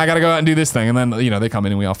thing? I got to go out and do this thing. And then, they come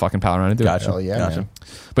in and we all fucking pal around and do Gotcha. it. Hell yeah, Gotcha. man.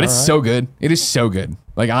 But it's so good. It is so good.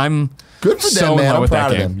 Like I'm Good for so them, in man. love I'm with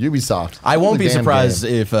proud that of game. them. Ubisoft. I won't be Damn surprised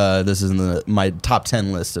game. if this is in my top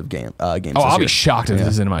 10 list of games. Oh, this I'll be year. shocked if this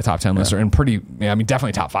is in my top 10 list or in pretty,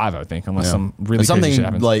 definitely top 5, I would think, unless some really Something crazy shit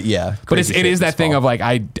happens. like But crazy it shit is that this thing fall. of like,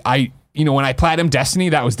 I when I platinum Destiny,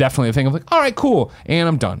 that was definitely a thing of like, all right, cool. And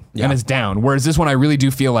I'm done. And it's down. Whereas this one, I really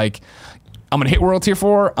do feel like I'm going to hit World Tier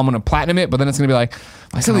 4, I'm going to platinum it, but then it's going to be like,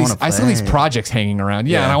 I still have these projects hanging around.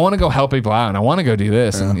 Yeah, and I want to go help people out, and I want to go do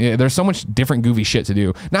this. And there's so much different goofy shit to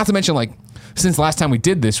do. Not to mention, like, since last time we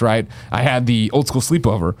did this, right, I had the old school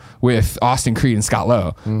sleepover with Austin Creed and Scott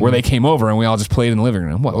Lowe, where they came over and we all just played in the living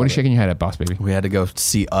room. What are you shaking your head at, boss baby? We had to go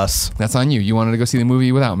see Us. That's on you. You wanted to go see the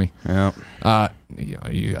movie without me. Yeah.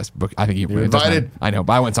 You guys book. I think you You're it doesn't invited. matter. I know,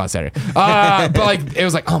 but I went on Saturday. But like, it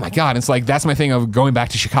was like, oh my god! It's like that's my thing of going back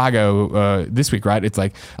to Chicago this week, right? It's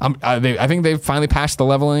like I think they've finally passed the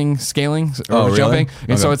leveling, scaling, or really? jumping,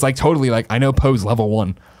 and so Okay. it's like totally like I know Poe's level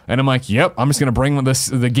 1. And I'm like, yep, I'm just gonna bring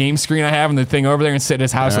the game screen I have and the thing over there and sit in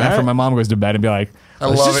his house after my mom goes to bed and be like,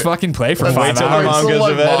 let's love just it. fucking play for That's 5 till my hours. mom goes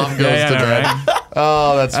to bed. Mom goes Yeah, to I know, bed. right?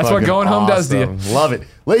 Oh, that's what fucking going home does to you. awesome. Love it.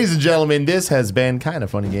 Ladies and gentlemen, this has been Kind of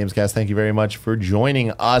Funny Gamescast. Thank you very much for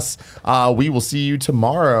joining us. We will see you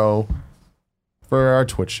tomorrow for our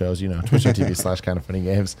Twitch shows, twitch.tv/Kind of Funny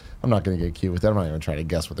Games. I'm not going to get cute with that. I'm not even trying to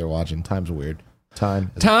guess what they're watching. Time's weird.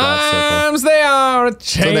 Time is a flat circle. Times they are a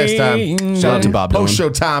Till next time. change. Shout out to Bob Dylan. Post-show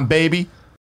time, baby.